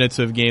 3 minutes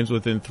of games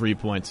within 3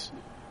 points.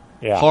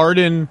 Yeah.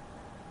 Harden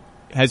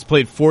has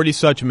played 40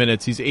 such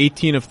minutes. He's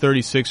 18 of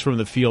 36 from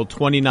the field,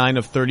 29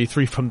 of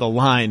 33 from the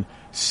line,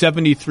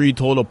 73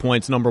 total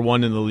points, number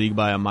 1 in the league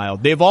by a mile.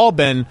 They've all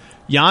been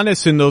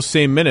Giannis in those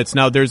same minutes.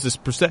 Now there's this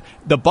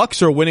the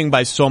Bucks are winning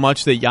by so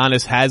much that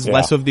Giannis has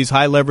less of these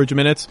high leverage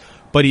minutes,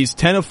 but he's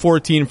 10 of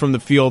 14 from the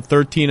field,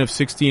 13 of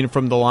 16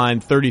 from the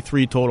line,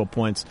 33 total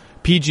points.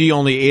 PG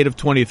only 8 of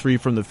 23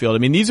 from the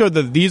field. These are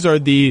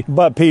the.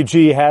 But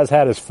PG has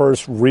had his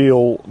first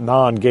real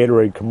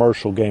non-Gatorade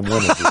commercial game winner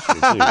this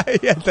year too.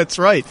 Yeah, that's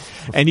right.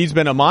 And he's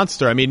been a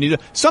monster.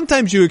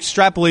 Sometimes you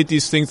extrapolate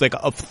these things like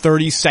of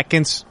 30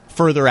 seconds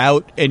further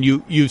out, and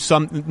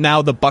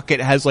now the bucket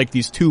has like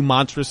these 2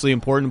 monstrously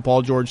important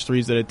Paul George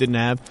threes that it didn't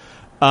have.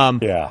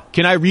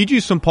 Can I read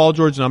you some Paul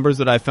George numbers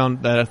that I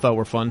found that I thought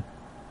were fun?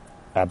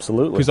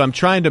 Absolutely. Because I'm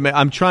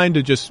trying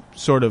to just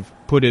sort of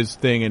put his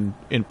thing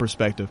in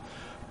perspective.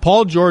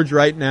 Paul George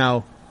right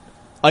now,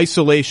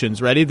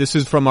 isolations. Ready? This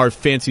is from our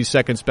fancy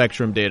second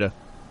spectrum data.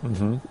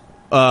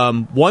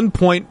 Mm-hmm. 1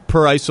 point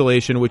per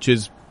isolation,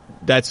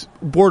 that's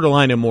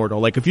borderline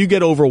immortal. Like if you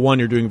get over 1,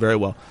 you're doing very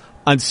well.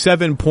 On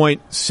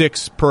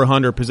 7.6 per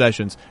 100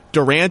 possessions.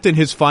 Durant in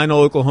his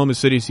final Oklahoma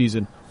City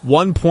season,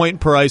 1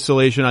 point per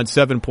isolation on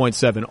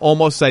 7.7,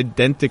 almost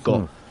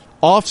identical.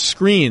 Off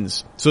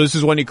screens, so this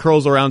is when he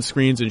curls around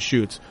screens and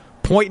shoots,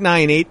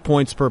 0.98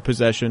 points per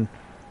possession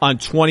on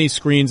 20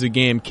 screens a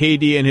game.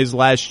 KD in his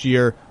last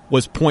year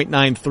was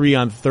 0.93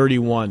 on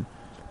 31.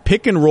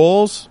 Pick and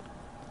rolls,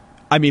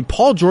 I mean,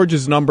 Paul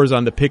George's numbers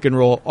on the pick and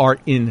roll are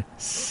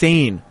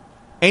insane.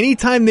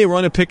 Anytime they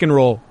run a pick and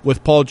roll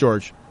with Paul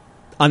George,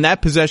 on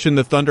that possession,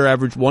 the Thunder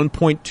average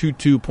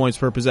 1.22 points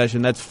per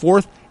possession. That's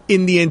fourth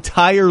in the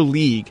entire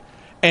league.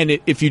 And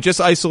if you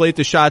just isolate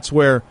the shots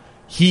where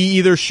he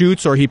either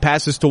shoots or he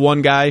passes to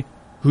one guy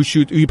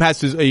he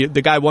passes,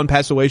 the guy one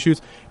pass away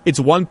shoots, it's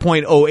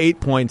 1.08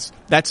 points.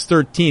 That's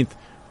 13th.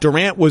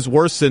 Durant was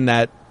worse than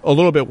that, a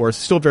little bit worse.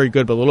 Still very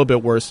good, but a little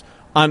bit worse,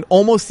 on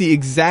almost the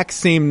exact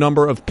same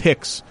number of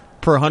picks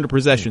per 100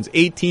 possessions.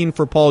 18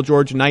 for Paul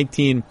George,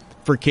 19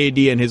 for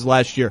KD in his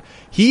last year.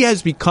 He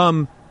has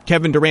become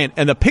Kevin Durant,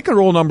 and the pick and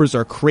roll numbers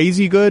are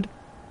crazy good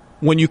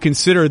when you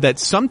consider that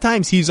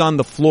sometimes he's on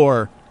the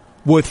floor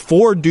with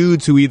four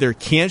dudes who either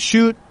can't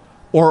shoot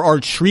or are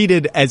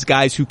treated as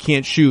guys who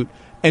can't shoot.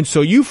 And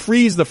so you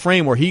freeze the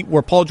frame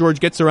where Paul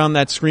George gets around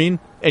that screen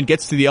and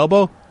gets to the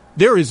elbow,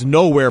 there is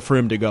nowhere for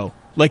him to go.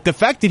 Like, the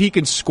fact that he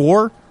can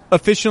score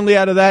efficiently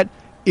out of that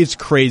is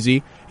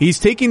crazy. He's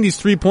taking these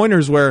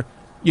three-pointers where,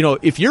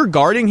 if you're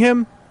guarding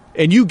him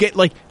and you get,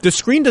 the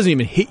screen doesn't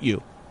even hit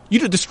you.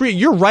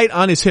 You're right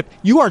on his hip.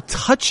 You are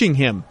touching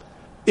him.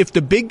 If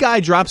the big guy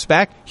drops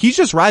back, he's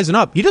just rising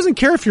up. He doesn't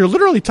care if you're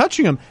literally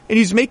touching him, and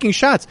he's making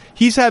shots.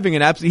 He's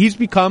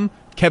become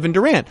Kevin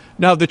Durant.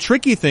 Now, the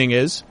tricky thing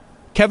is,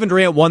 Kevin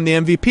Durant won the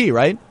MVP,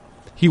 right?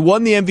 He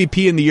won the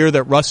MVP in the year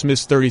that Russ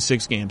missed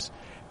 36 games.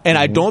 And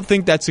I don't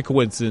think that's a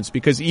coincidence,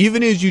 because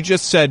even as you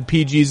just said,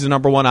 PG is the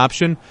number one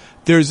option,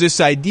 there's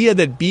this idea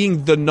that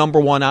being the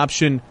number one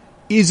option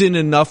isn't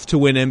enough to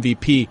win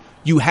MVP.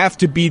 You have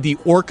to be the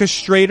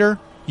orchestrator.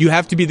 You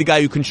have to be the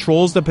guy who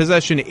controls the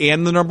possession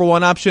and the number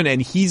one option,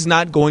 and he's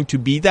not going to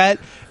be that.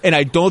 And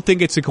I don't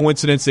think it's a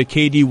coincidence that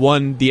KD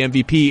won the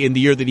MVP in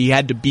the year that he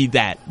had to be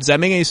that. Does that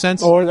make any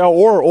sense?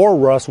 Or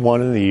Russ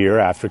won in the year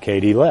after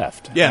KD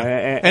left. Yeah.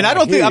 And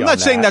I'm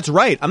not saying that's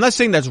right. I'm not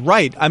saying that's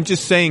right. I'm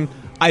just saying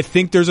I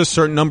think there's a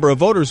certain number of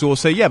voters who will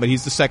say, yeah, but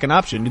he's the second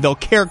option. They'll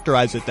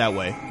characterize it that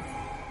way.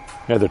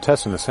 Yeah, they're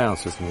testing the sound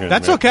system here.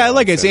 That's okay. I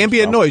like it. It's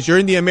ambient noise. You're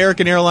in the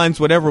American Airlines,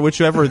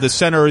 whichever, the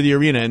center or the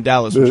arena in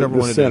Dallas, whichever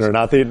one it is. The center,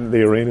 not the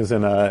arenas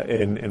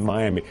in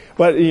Miami.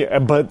 But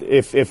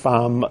if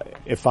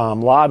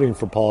I'm lobbying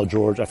for Paul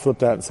George, I flip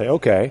that and say,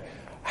 okay,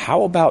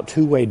 how about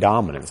two-way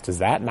dominance? Does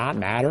that not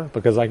matter?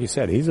 Because, like you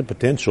said, he's a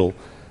potential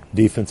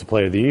defensive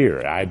player of the year.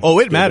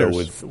 It matters.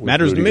 With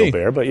matters Rudy to me.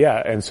 Gobert, but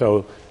yeah, and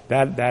so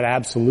that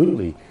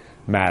absolutely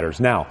matters.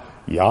 Now,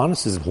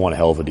 Giannis is one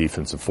hell of a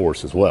defensive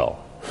force as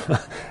well.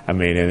 I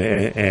mean,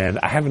 and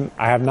I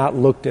have not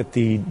looked at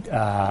the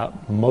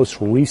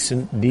most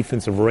recent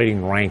defensive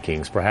rating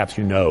rankings. Perhaps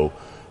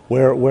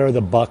where are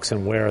the Bucks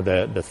and where are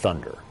the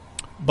Thunder?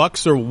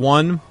 Bucks are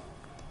 1.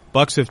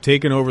 Bucks have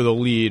taken over the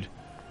lead.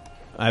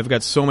 I've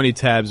got so many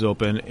tabs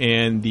open,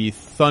 and the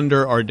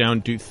Thunder are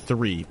down to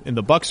 3, and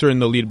the Bucks are in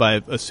the lead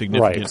by a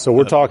significant. Right. So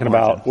we're talking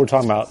about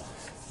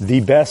the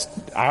best.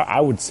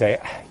 I would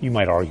say, you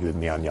might argue with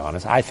me on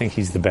Giannis. I think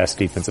he's the best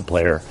defensive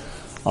player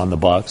on the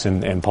Bucks,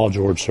 and Paul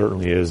George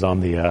certainly is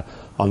on the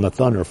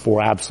Thunder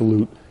for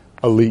absolute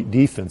elite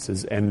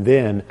defenses. And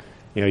then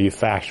you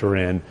factor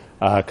in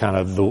kind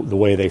of the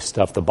way they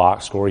stuff the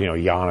box score.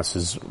 Giannis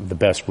is the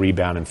best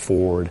rebounding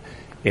forward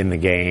in the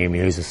game.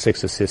 He's a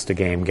 6 assist a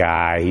game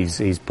guy.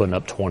 He's putting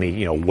up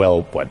 20,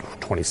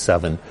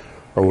 27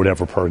 or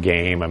whatever per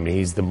game. I mean,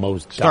 he's the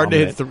most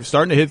starting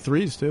to hit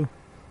threes too.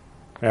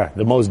 Yeah,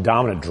 the most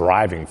dominant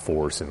driving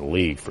force in the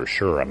league for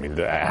sure. I mean,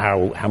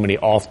 how many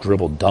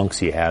off-dribble dunks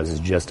he has is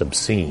just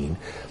obscene.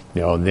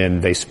 And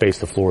then they space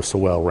the floor so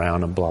well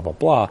around him, blah, blah,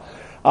 blah.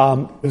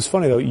 It was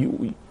funny, though.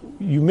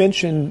 You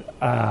mentioned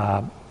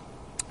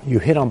you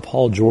hit on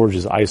Paul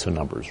George's ISO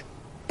numbers,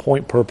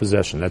 point per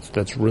possession.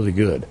 That's really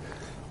good.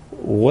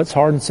 What's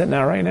Harden sitting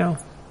at right now?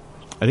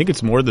 I think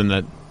it's more than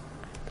that.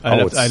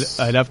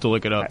 I'd have to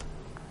look it up.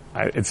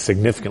 It's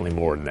significantly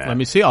more than that. Let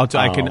me see.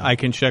 I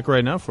can check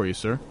right now for you,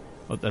 sir.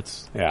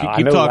 Yeah,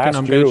 keep talking.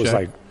 I'm going to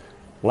check.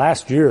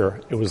 Last year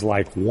it was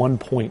like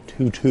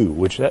 1.22,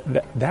 which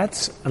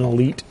that's an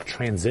elite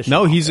transition.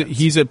 No, offense.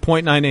 he's at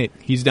 0.98.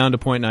 He's down to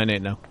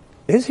 0.98 now.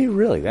 Is he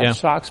really? That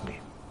shocks me.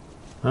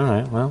 All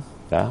right, well,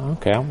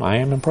 okay, I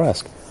am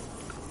impressed.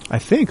 I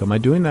think. Am I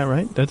doing that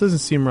right? That doesn't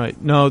seem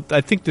right. No,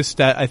 I think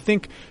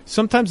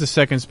sometimes the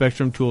second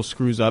spectrum tool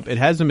screws up. It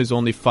has him as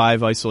only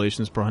 5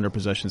 isolations per 100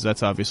 possessions.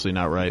 That's obviously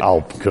not right.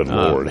 Oh, good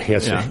Lord. He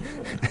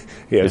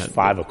has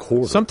 5 a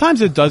quarter.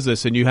 Sometimes it does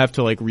this, and you have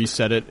to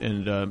reset it.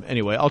 And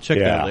anyway, I'll check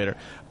that later.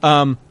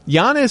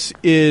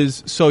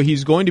 Giannis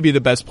he's going to be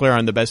the best player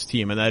on the best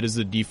team, and that is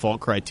the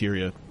default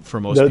criteria for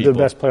most people. The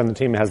best player on the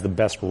team has the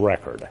best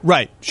record.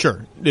 Right,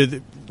 sure.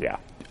 Yeah.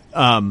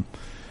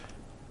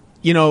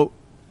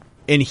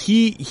 And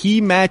he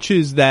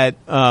matches that,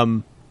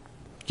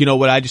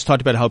 what I just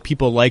talked about, how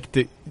people like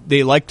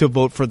to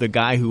vote for the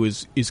guy who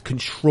is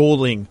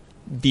controlling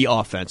the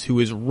offense, who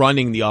is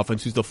running the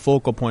offense, who's the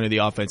focal point of the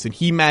offense. And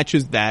he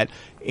matches that,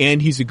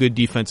 and he's a good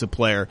defensive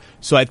player.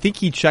 So I think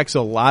he checks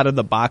a lot of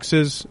the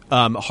boxes.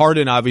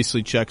 Harden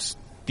obviously checks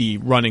the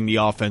running the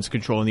offense,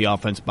 controlling the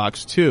offense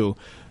box too.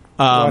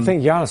 Well, I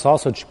think Giannis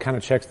also kind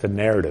of checks the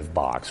narrative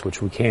box,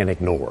 which we can't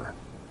ignore.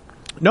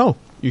 No,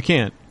 you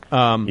can't.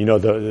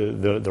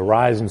 The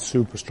rising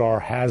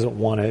superstar hasn't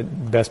won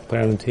it. Best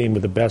player on the team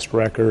with the best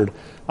record.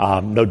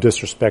 No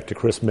disrespect to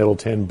Chris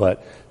Middleton,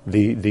 but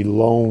the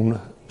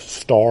lone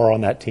star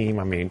on that team.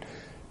 I mean,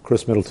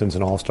 Chris Middleton's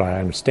an all-star. I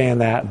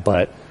understand that,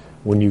 but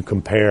when you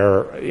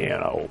compare,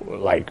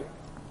 like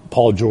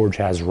Paul George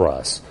has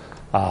Russ,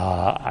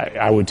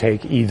 I would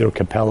take either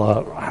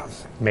Capella,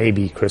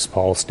 maybe Chris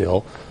Paul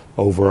still,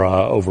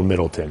 over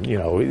Middleton.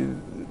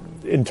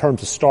 In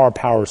terms of star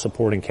power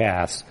supporting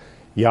cast,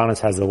 Giannis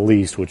has the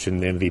least, which in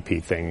the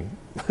MVP thing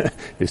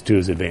is to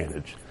his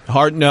advantage.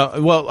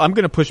 Well, I'm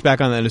going to push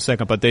back on that in a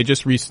second, but I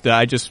just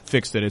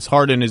fixed it. It's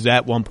Harden is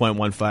at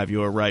 1.15.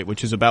 You are right,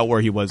 which is about where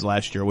he was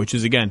last year. Which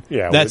is again,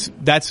 that's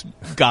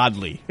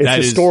godly.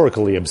 It's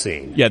historically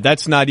obscene. Yeah,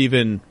 that's not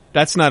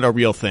a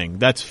real thing.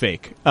 That's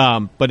fake.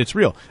 But it's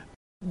real.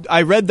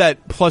 I read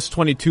that plus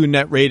 22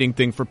 net rating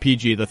thing for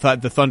PG. The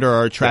Thunder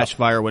are a trash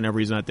fire whenever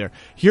he's not there.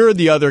 Here are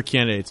the other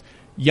candidates.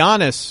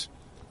 Giannis,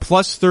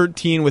 plus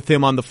 13 with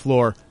him on the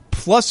floor,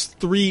 plus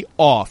 3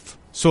 off.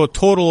 So a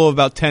total of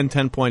about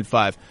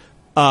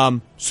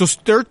 10.5. So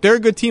they're a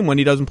good team when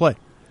he doesn't play.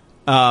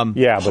 But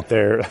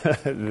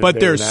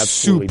they're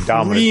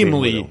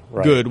supremely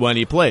good when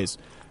he plays.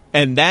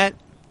 And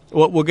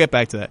we'll get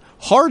back to that.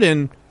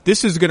 Harden,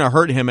 this is going to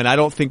hurt him, and I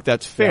don't think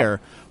that's fair.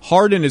 Yeah.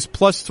 Harden is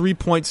plus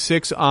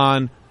 3.6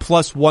 on,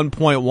 plus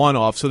 1.1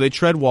 off, so they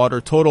tread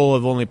water. Total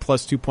of only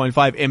plus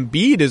 2.5.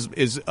 Embiid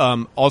is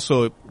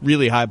also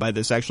really high by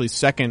this, actually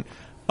second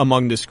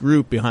among this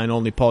group behind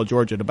only Paul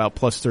George at about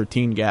plus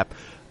 13 gap.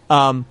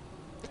 This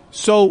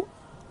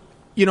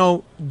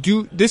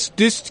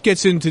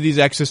gets into these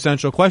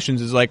existential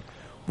questions. Is like,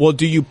 well,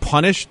 do you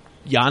punish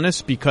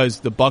Giannis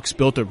because the Bucks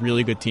built a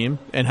really good team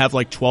and have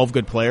like 12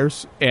 good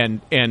players,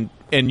 and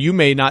you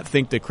may not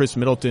think that Chris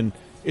Middleton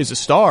is a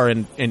star,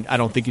 and I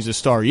don't think he's a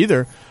star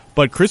either,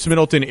 but Chris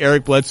Middleton,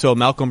 Eric Bledsoe,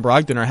 Malcolm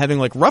Brogdon are having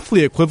like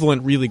roughly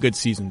equivalent really good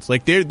seasons.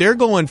 Like they're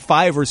going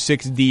 5 or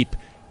 6 deep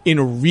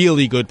in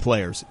really good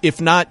players. If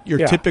not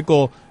your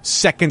typical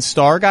second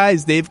star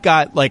guys, they've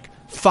got like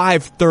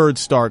 5 third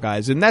star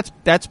guys, and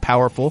that's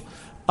powerful.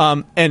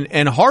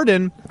 And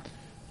Harden,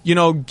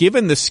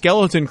 given the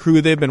skeleton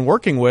crew they've been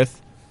working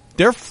with,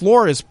 their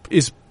floor is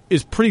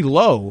pretty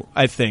low,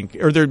 I think.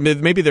 Or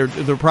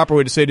the proper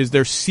way to say it is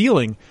their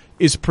ceiling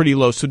is pretty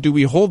low. So do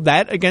we hold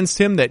that against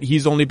him, that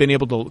he's only been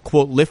able to,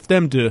 quote, lift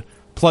them to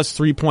plus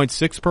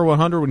 3.6 per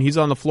 100 when he's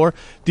on the floor?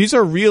 These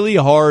are really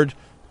hard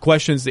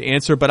questions to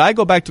answer, but I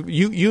go back to,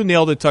 you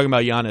nailed it talking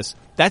about Giannis.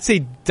 That's a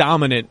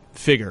dominant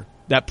figure,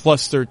 that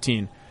plus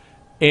 13.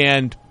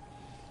 And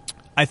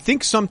I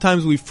think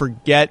sometimes we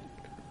forget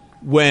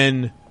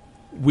when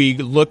we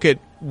look at,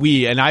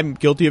 and I'm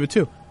guilty of it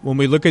too, when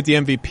we look at the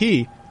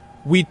MVP,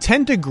 we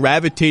tend to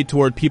gravitate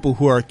toward people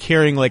who are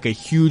carrying like a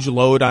huge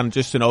load on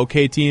just an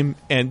okay team.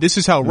 And this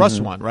is how Russ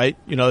won, right?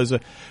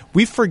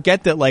 We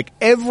forget that like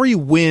every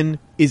win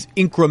is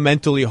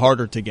incrementally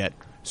harder to get.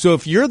 So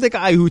if you're the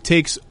guy who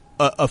takes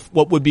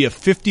what would be a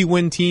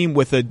 50-win team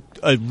with a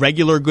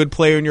regular good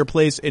player in your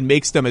place and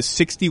makes them a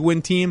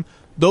 60-win team,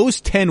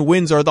 those 10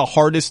 wins are the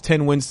hardest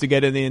 10 wins to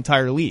get in the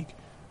entire league.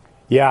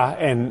 Yeah,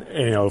 and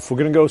if we're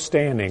going to go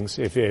standings,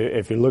 if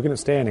you're looking at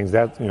standings,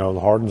 that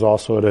Harden's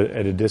also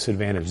at a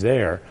disadvantage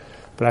there.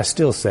 But I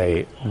still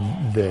say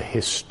the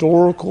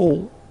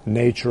historical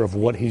nature of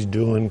what he's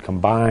doing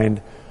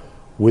combined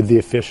with the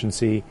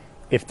efficiency.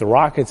 If the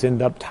Rockets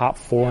end up top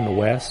 4 in the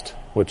West,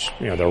 which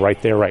they're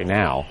right there right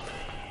now,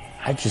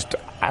 I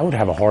would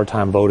have a hard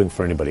time voting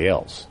for anybody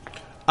else.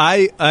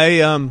 I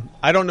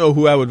don't know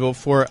who I would vote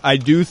for. I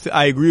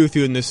agree with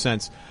you in this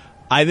sense.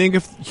 I think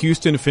if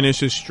Houston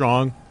finishes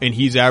strong and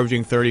he's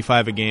averaging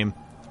 35 a game,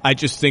 I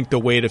just think the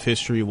weight of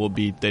history will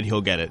be that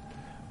he'll get it.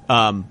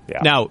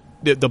 Now,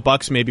 the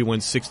Bucks maybe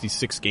win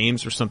 66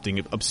 games or something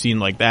obscene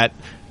like that,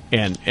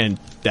 and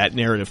that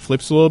narrative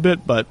flips a little bit.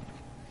 But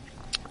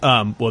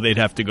they'd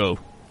have to go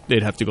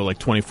like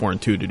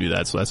 24-2 to do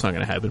that, so that's not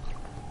going to happen.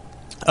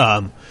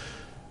 Don't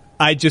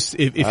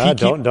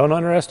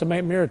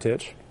underestimate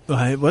Mirotic.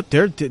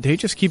 They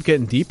just keep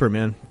getting deeper,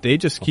 man. They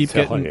just keep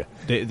getting. You.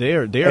 They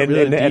are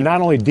really deep. And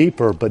not only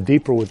deeper, but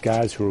deeper with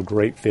guys who are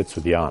great fits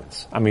with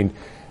Giannis. I mean,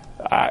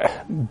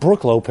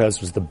 Brook Lopez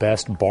was the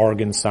best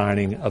bargain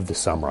signing of the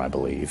summer, I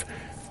believe.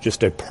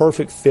 Just a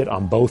perfect fit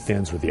on both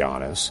ends with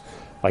Giannis.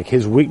 Like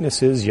his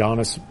weaknesses,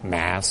 Giannis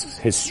masks.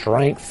 His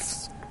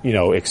strengths,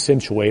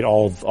 accentuate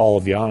all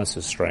of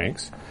Giannis's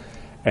strengths.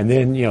 And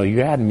then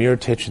you add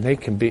Mirotic, and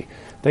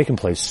they can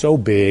play so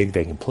big,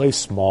 they can play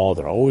small,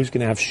 they're always going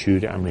to have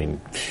shoot. I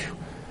mean,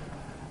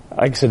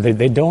 like I said,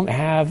 they don't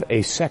have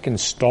a second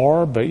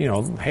star, but,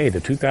 hey, the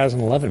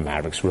 2011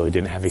 Mavericks really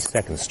didn't have a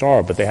second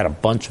star, but they had a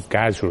bunch of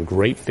guys who were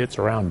great fits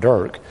around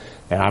Dirk.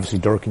 And obviously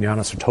Dirk and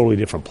Giannis are totally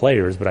different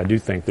players, but I do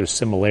think there's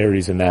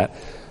similarities in that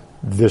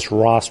this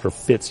roster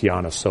fits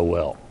Giannis so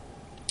well.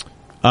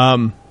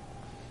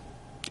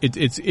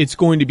 It's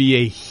going to be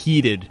a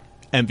heated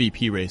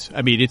MVP race.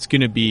 I mean, it's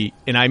going to be,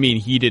 and I mean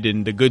heated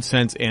in the good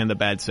sense and the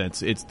bad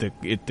sense. It's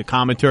the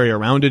commentary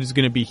around it is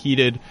going to be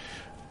heated.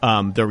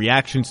 The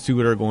reactions to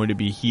it are going to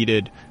be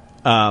heated.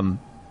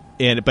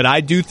 But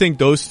I do think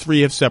those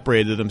three have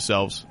separated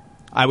themselves.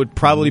 I would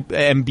probably,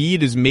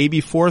 Embiid is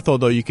maybe fourth,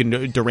 although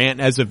Durant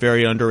has a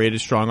very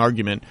underrated, strong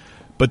argument.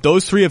 But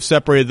those three have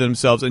separated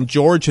themselves, and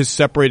George has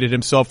separated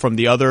himself from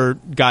the other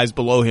guys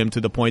below him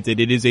to the point that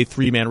it is a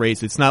three-man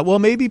race. It's not, well,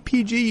 maybe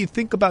PG, you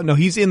think about, no,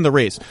 he's in the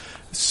race.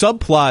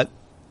 Subplot,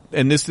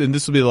 and this will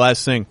be the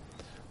last thing,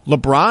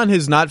 LeBron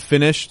has not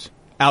finished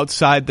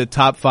outside the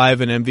top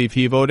 5 in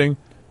MVP voting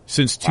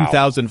since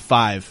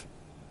 2005.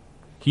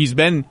 He's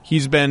been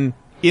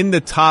in the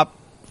top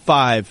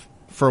 5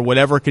 for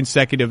whatever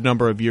consecutive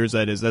number of years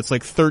that is. That's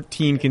like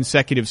 13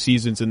 consecutive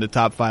seasons in the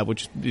top 5,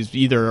 which is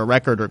either a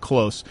record or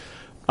close.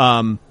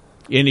 And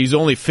he's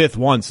only 5th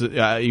once. He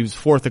was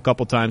 4th a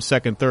couple times,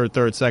 2nd, 3rd,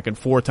 2nd,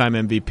 4-time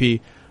MVP.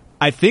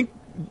 I think,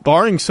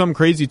 barring some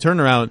crazy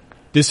turnaround,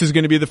 this is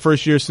going to be the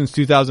first year since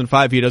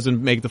 2005 he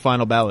doesn't make the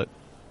final ballot.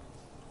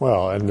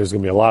 Well, and there's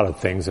going to be a lot of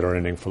things that are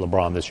ending for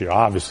LeBron this year.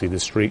 Obviously, the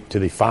streak to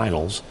the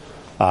finals,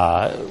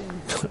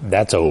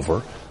 that's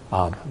over.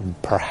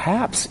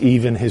 Perhaps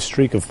even his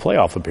streak of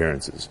playoff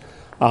appearances.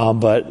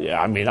 But,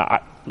 I mean,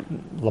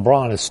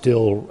 LeBron is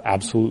still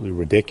absolutely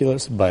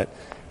ridiculous, but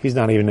he's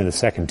not even in the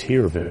second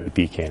tier of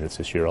MVP candidates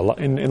this year,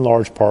 in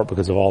large part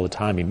because of all the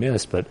time he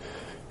missed. But,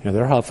 you know,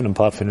 they're huffing and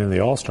puffing in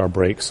the All-Star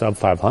break sub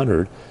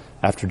 500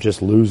 after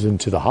just losing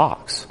to the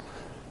Hawks.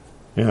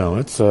 You know,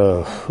 it's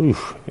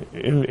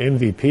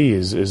MVP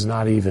is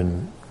not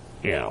even,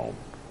 you know,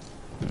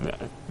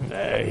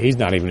 he's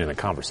not even in the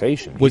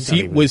conversation. Was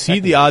he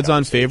the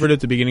odds-on favorite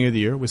at the beginning of the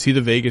year? Was he the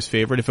Vegas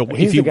favorite?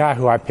 He's the guy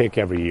who I pick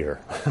every year,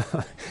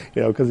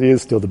 you know, because he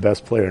is still the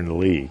best player in the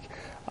league.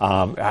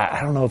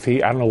 I don't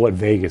know what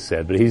Vegas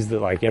said, but he's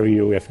like every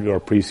year we have to do our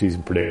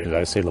preseason predictions.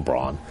 I say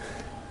LeBron.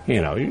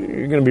 You know,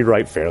 you're going to be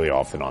right fairly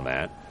often on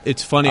that.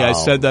 It's funny. I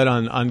said that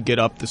on Get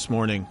Up this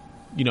morning.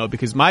 You know,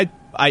 because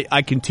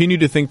I continue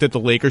to think that the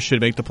Lakers should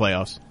make the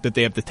playoffs, that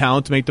they have the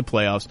talent to make the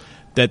playoffs,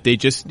 that they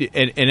just,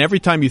 and every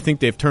time you think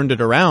they've turned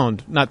it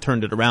around, not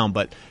turned it around,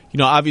 but, you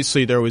know,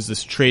 obviously there was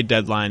this trade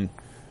deadline,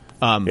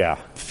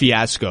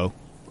 fiasco,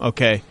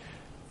 okay?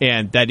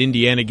 And that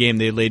Indiana game,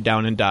 they laid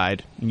down and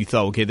died, and you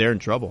thought, okay, they're in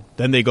trouble.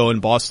 Then they go in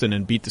Boston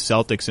and beat the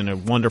Celtics in a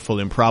wonderful,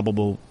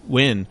 improbable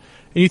win.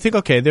 And you think,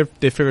 okay,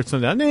 they figured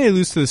something out. And they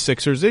lose to the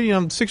Sixers.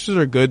 The Sixers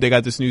are good. They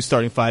got this new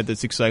starting 5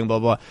 that's exciting, blah,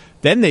 blah, blah.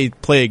 Then they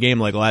play a game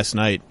like last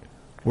night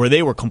where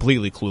they were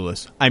completely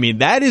clueless. I mean,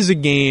 that's a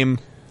game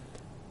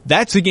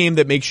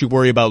that makes you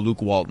worry about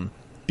Luke Walton.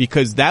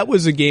 Because that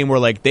was a game where,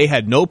 like, they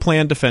had no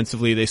plan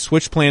defensively. They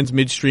switched plans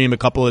midstream a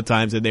couple of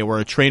times, and they were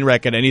a train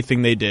wreck at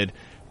anything they did.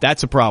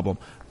 That's a problem.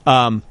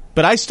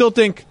 But I still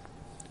think,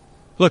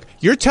 look,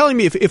 you're telling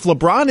me if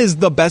LeBron is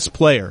the best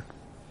player,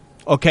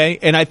 okay,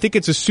 and I think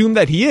it's assumed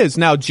that he is.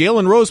 Now,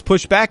 Jalen Rose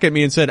pushed back at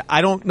me and said,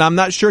 I'm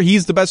not sure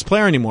he's the best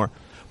player anymore.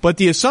 But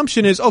the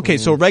assumption is, okay,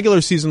 so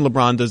regular season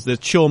LeBron does the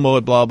chill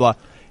mode, blah, blah.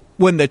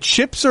 When the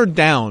chips are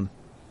down,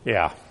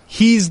 yeah,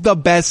 he's the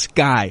best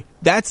guy.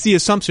 That's the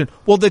assumption.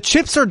 Well, the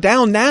chips are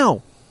down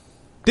now.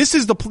 These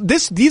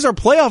are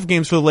playoff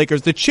games for the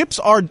Lakers. The chips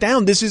are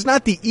down. This is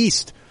not the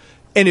East.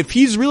 And if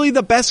he's really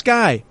the best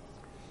guy,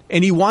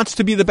 and he wants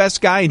to be the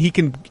best guy, and he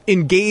can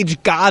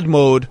engage God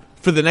mode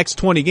for the next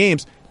 20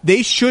 games,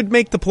 they should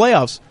make the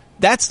playoffs.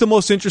 That's the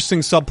most interesting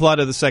subplot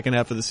of the second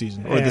half of the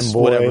season. Or this,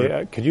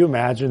 whatever. Could you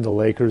imagine the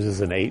Lakers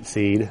as an 8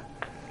 seed?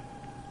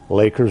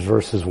 Lakers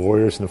versus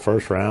Warriors in the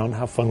first round?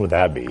 How fun would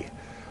that be?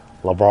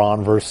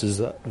 LeBron versus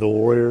the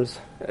Warriors?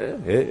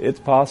 It's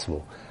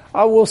possible.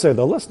 I will say,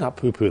 though, let's not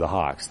poo-poo the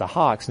Hawks. The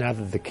Hawks, now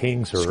that the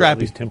Kings are at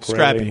least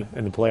temporarily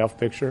in the playoff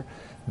picture,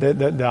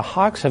 the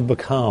Hawks have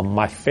become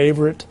my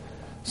favorite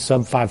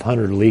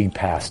sub-500 league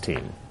pass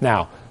team.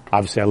 Now,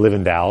 obviously, I live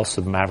in Dallas,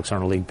 so the Mavericks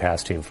aren't a league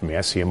pass team for me.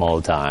 I see them all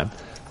the time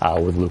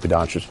with Luka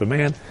Doncic. But,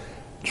 man,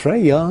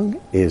 Trae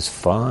Young is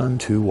fun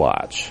to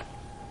watch.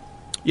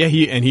 Yeah,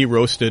 he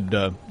roasted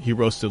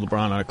LeBron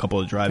on a couple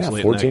of drives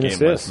late in that game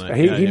assists. last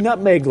night. He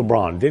nutmegged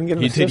LeBron. Didn't get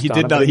an assist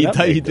on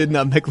him, he did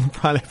nutmeg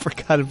LeBron. I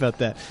forgot about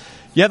that.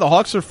 Yeah, the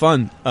Hawks are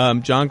fun.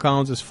 John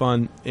Collins is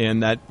fun,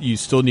 and that you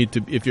still need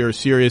to, if you're a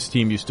serious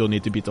team, you still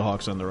need to beat the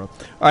Hawks on the road. All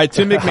right,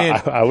 Tim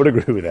McMahon. I would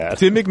agree with that.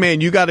 Tim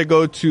McMahon, you got to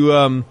go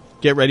to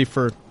get ready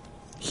for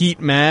Heat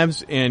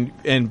Mavs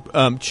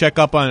and check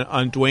up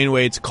on Dwayne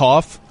Wade's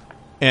cough.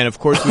 And of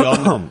course,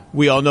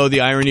 we all know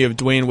the irony of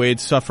Dwayne Wade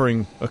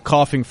suffering a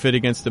coughing fit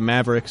against the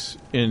Mavericks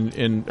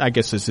in I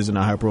guess this isn't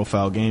a high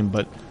profile game,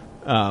 but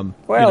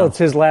it's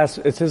his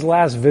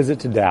last visit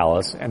to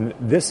Dallas, and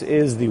this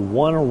is the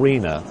one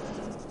arena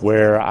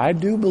where I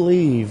do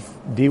believe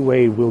D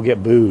Wade will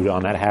get booed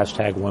on that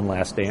hashtag One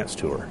Last Dance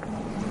tour.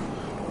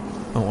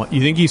 Oh,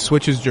 you think he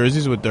switches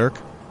jerseys with Dirk?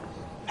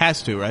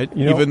 Has to, right?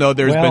 Even though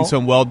there's been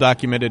some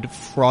well-documented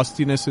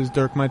frostiness, as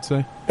Dirk might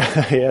say.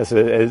 Yes,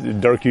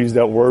 Dirk used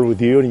that word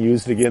with you, and he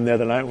used it again the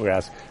other night. We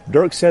asked.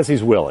 Dirk says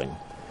he's willing,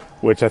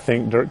 which I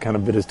think Dirk kind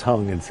of bit his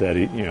tongue and said,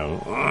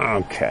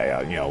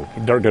 okay,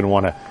 Dirk didn't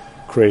want to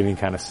create any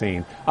kind of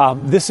scene.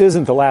 This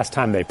isn't the last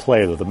time they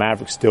play, though. The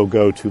Mavericks still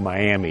go to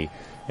Miami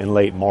in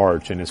late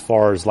March, and as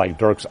far as like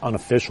Dirk's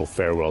unofficial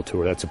farewell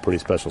tour, that's a pretty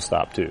special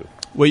stop too.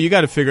 Well, you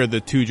got to figure the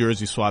two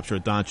jersey swaps are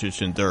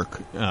Doncic and Dirk.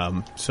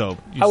 So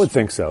I would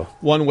think so.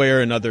 One way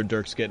or another,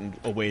 Dirk's getting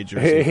a away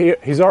jersey.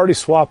 He's already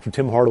swapped with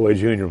Tim Hardaway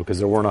Jr. because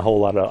there weren't a whole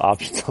lot of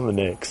options on the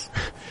Knicks.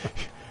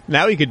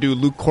 Now he could do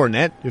Luke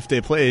Cornett if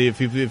they play. If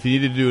he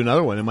needed to do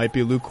another one, it might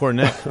be Luke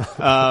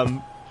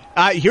Cornett.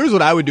 Here's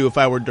what I would do if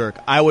I were Dirk.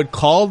 I would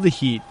call the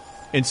Heat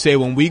and say,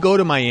 when we go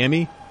to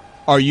Miami,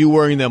 are you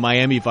wearing the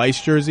Miami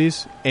Vice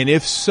jerseys? And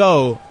if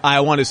so,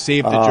 I want to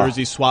save the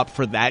jersey swap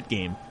for that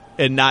game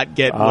and not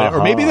get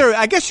or maybe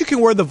I guess you can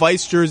wear the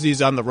Vice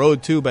jerseys on the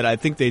road too, but I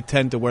think they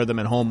tend to wear them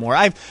at home more.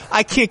 I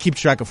can't keep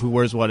track of who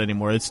wears what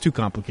anymore. It's too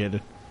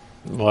complicated.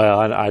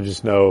 Well, I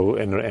just know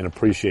and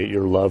appreciate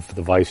your love for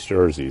the Vice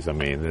jerseys. I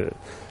mean,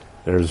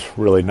 there's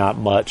really not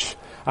much.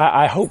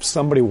 I hope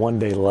somebody one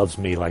day loves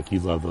me like you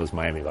love those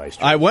Miami Vice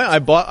jerseys.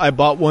 I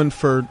bought one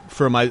for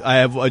my. I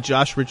have a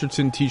Josh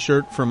Richardson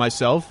T-shirt for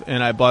myself,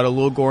 and I bought a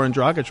little Goran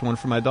Dragic one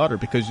for my daughter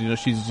because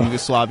she's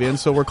Yugoslavian,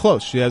 so we're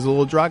close. She has a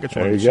little Dragic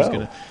one. There you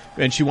go.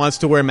 And she wants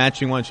to wear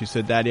matching one. She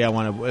said, "Daddy, I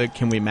want to.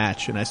 Can we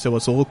match?" And I said, "Well,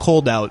 it's a little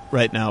cold out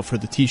right now for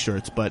the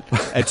T-shirts, but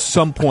at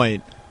some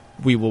point."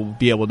 We will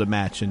be able to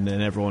match, and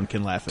then everyone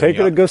can laugh at me. Take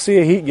her to go see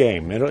a Heat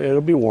game.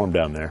 It'll be warm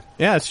down there.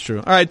 Yeah, that's true.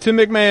 All right, Tim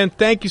MacMahon,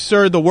 thank you,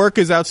 sir. The work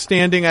is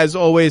outstanding, as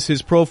always.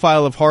 His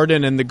profile of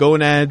Harden and the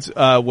Gonads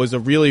was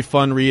a really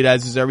fun read,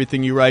 as is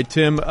everything you write.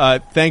 Tim,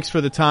 thanks for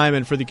the time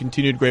and for the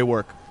continued great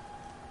work.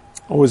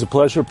 Always a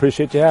pleasure.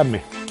 Appreciate you having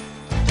me.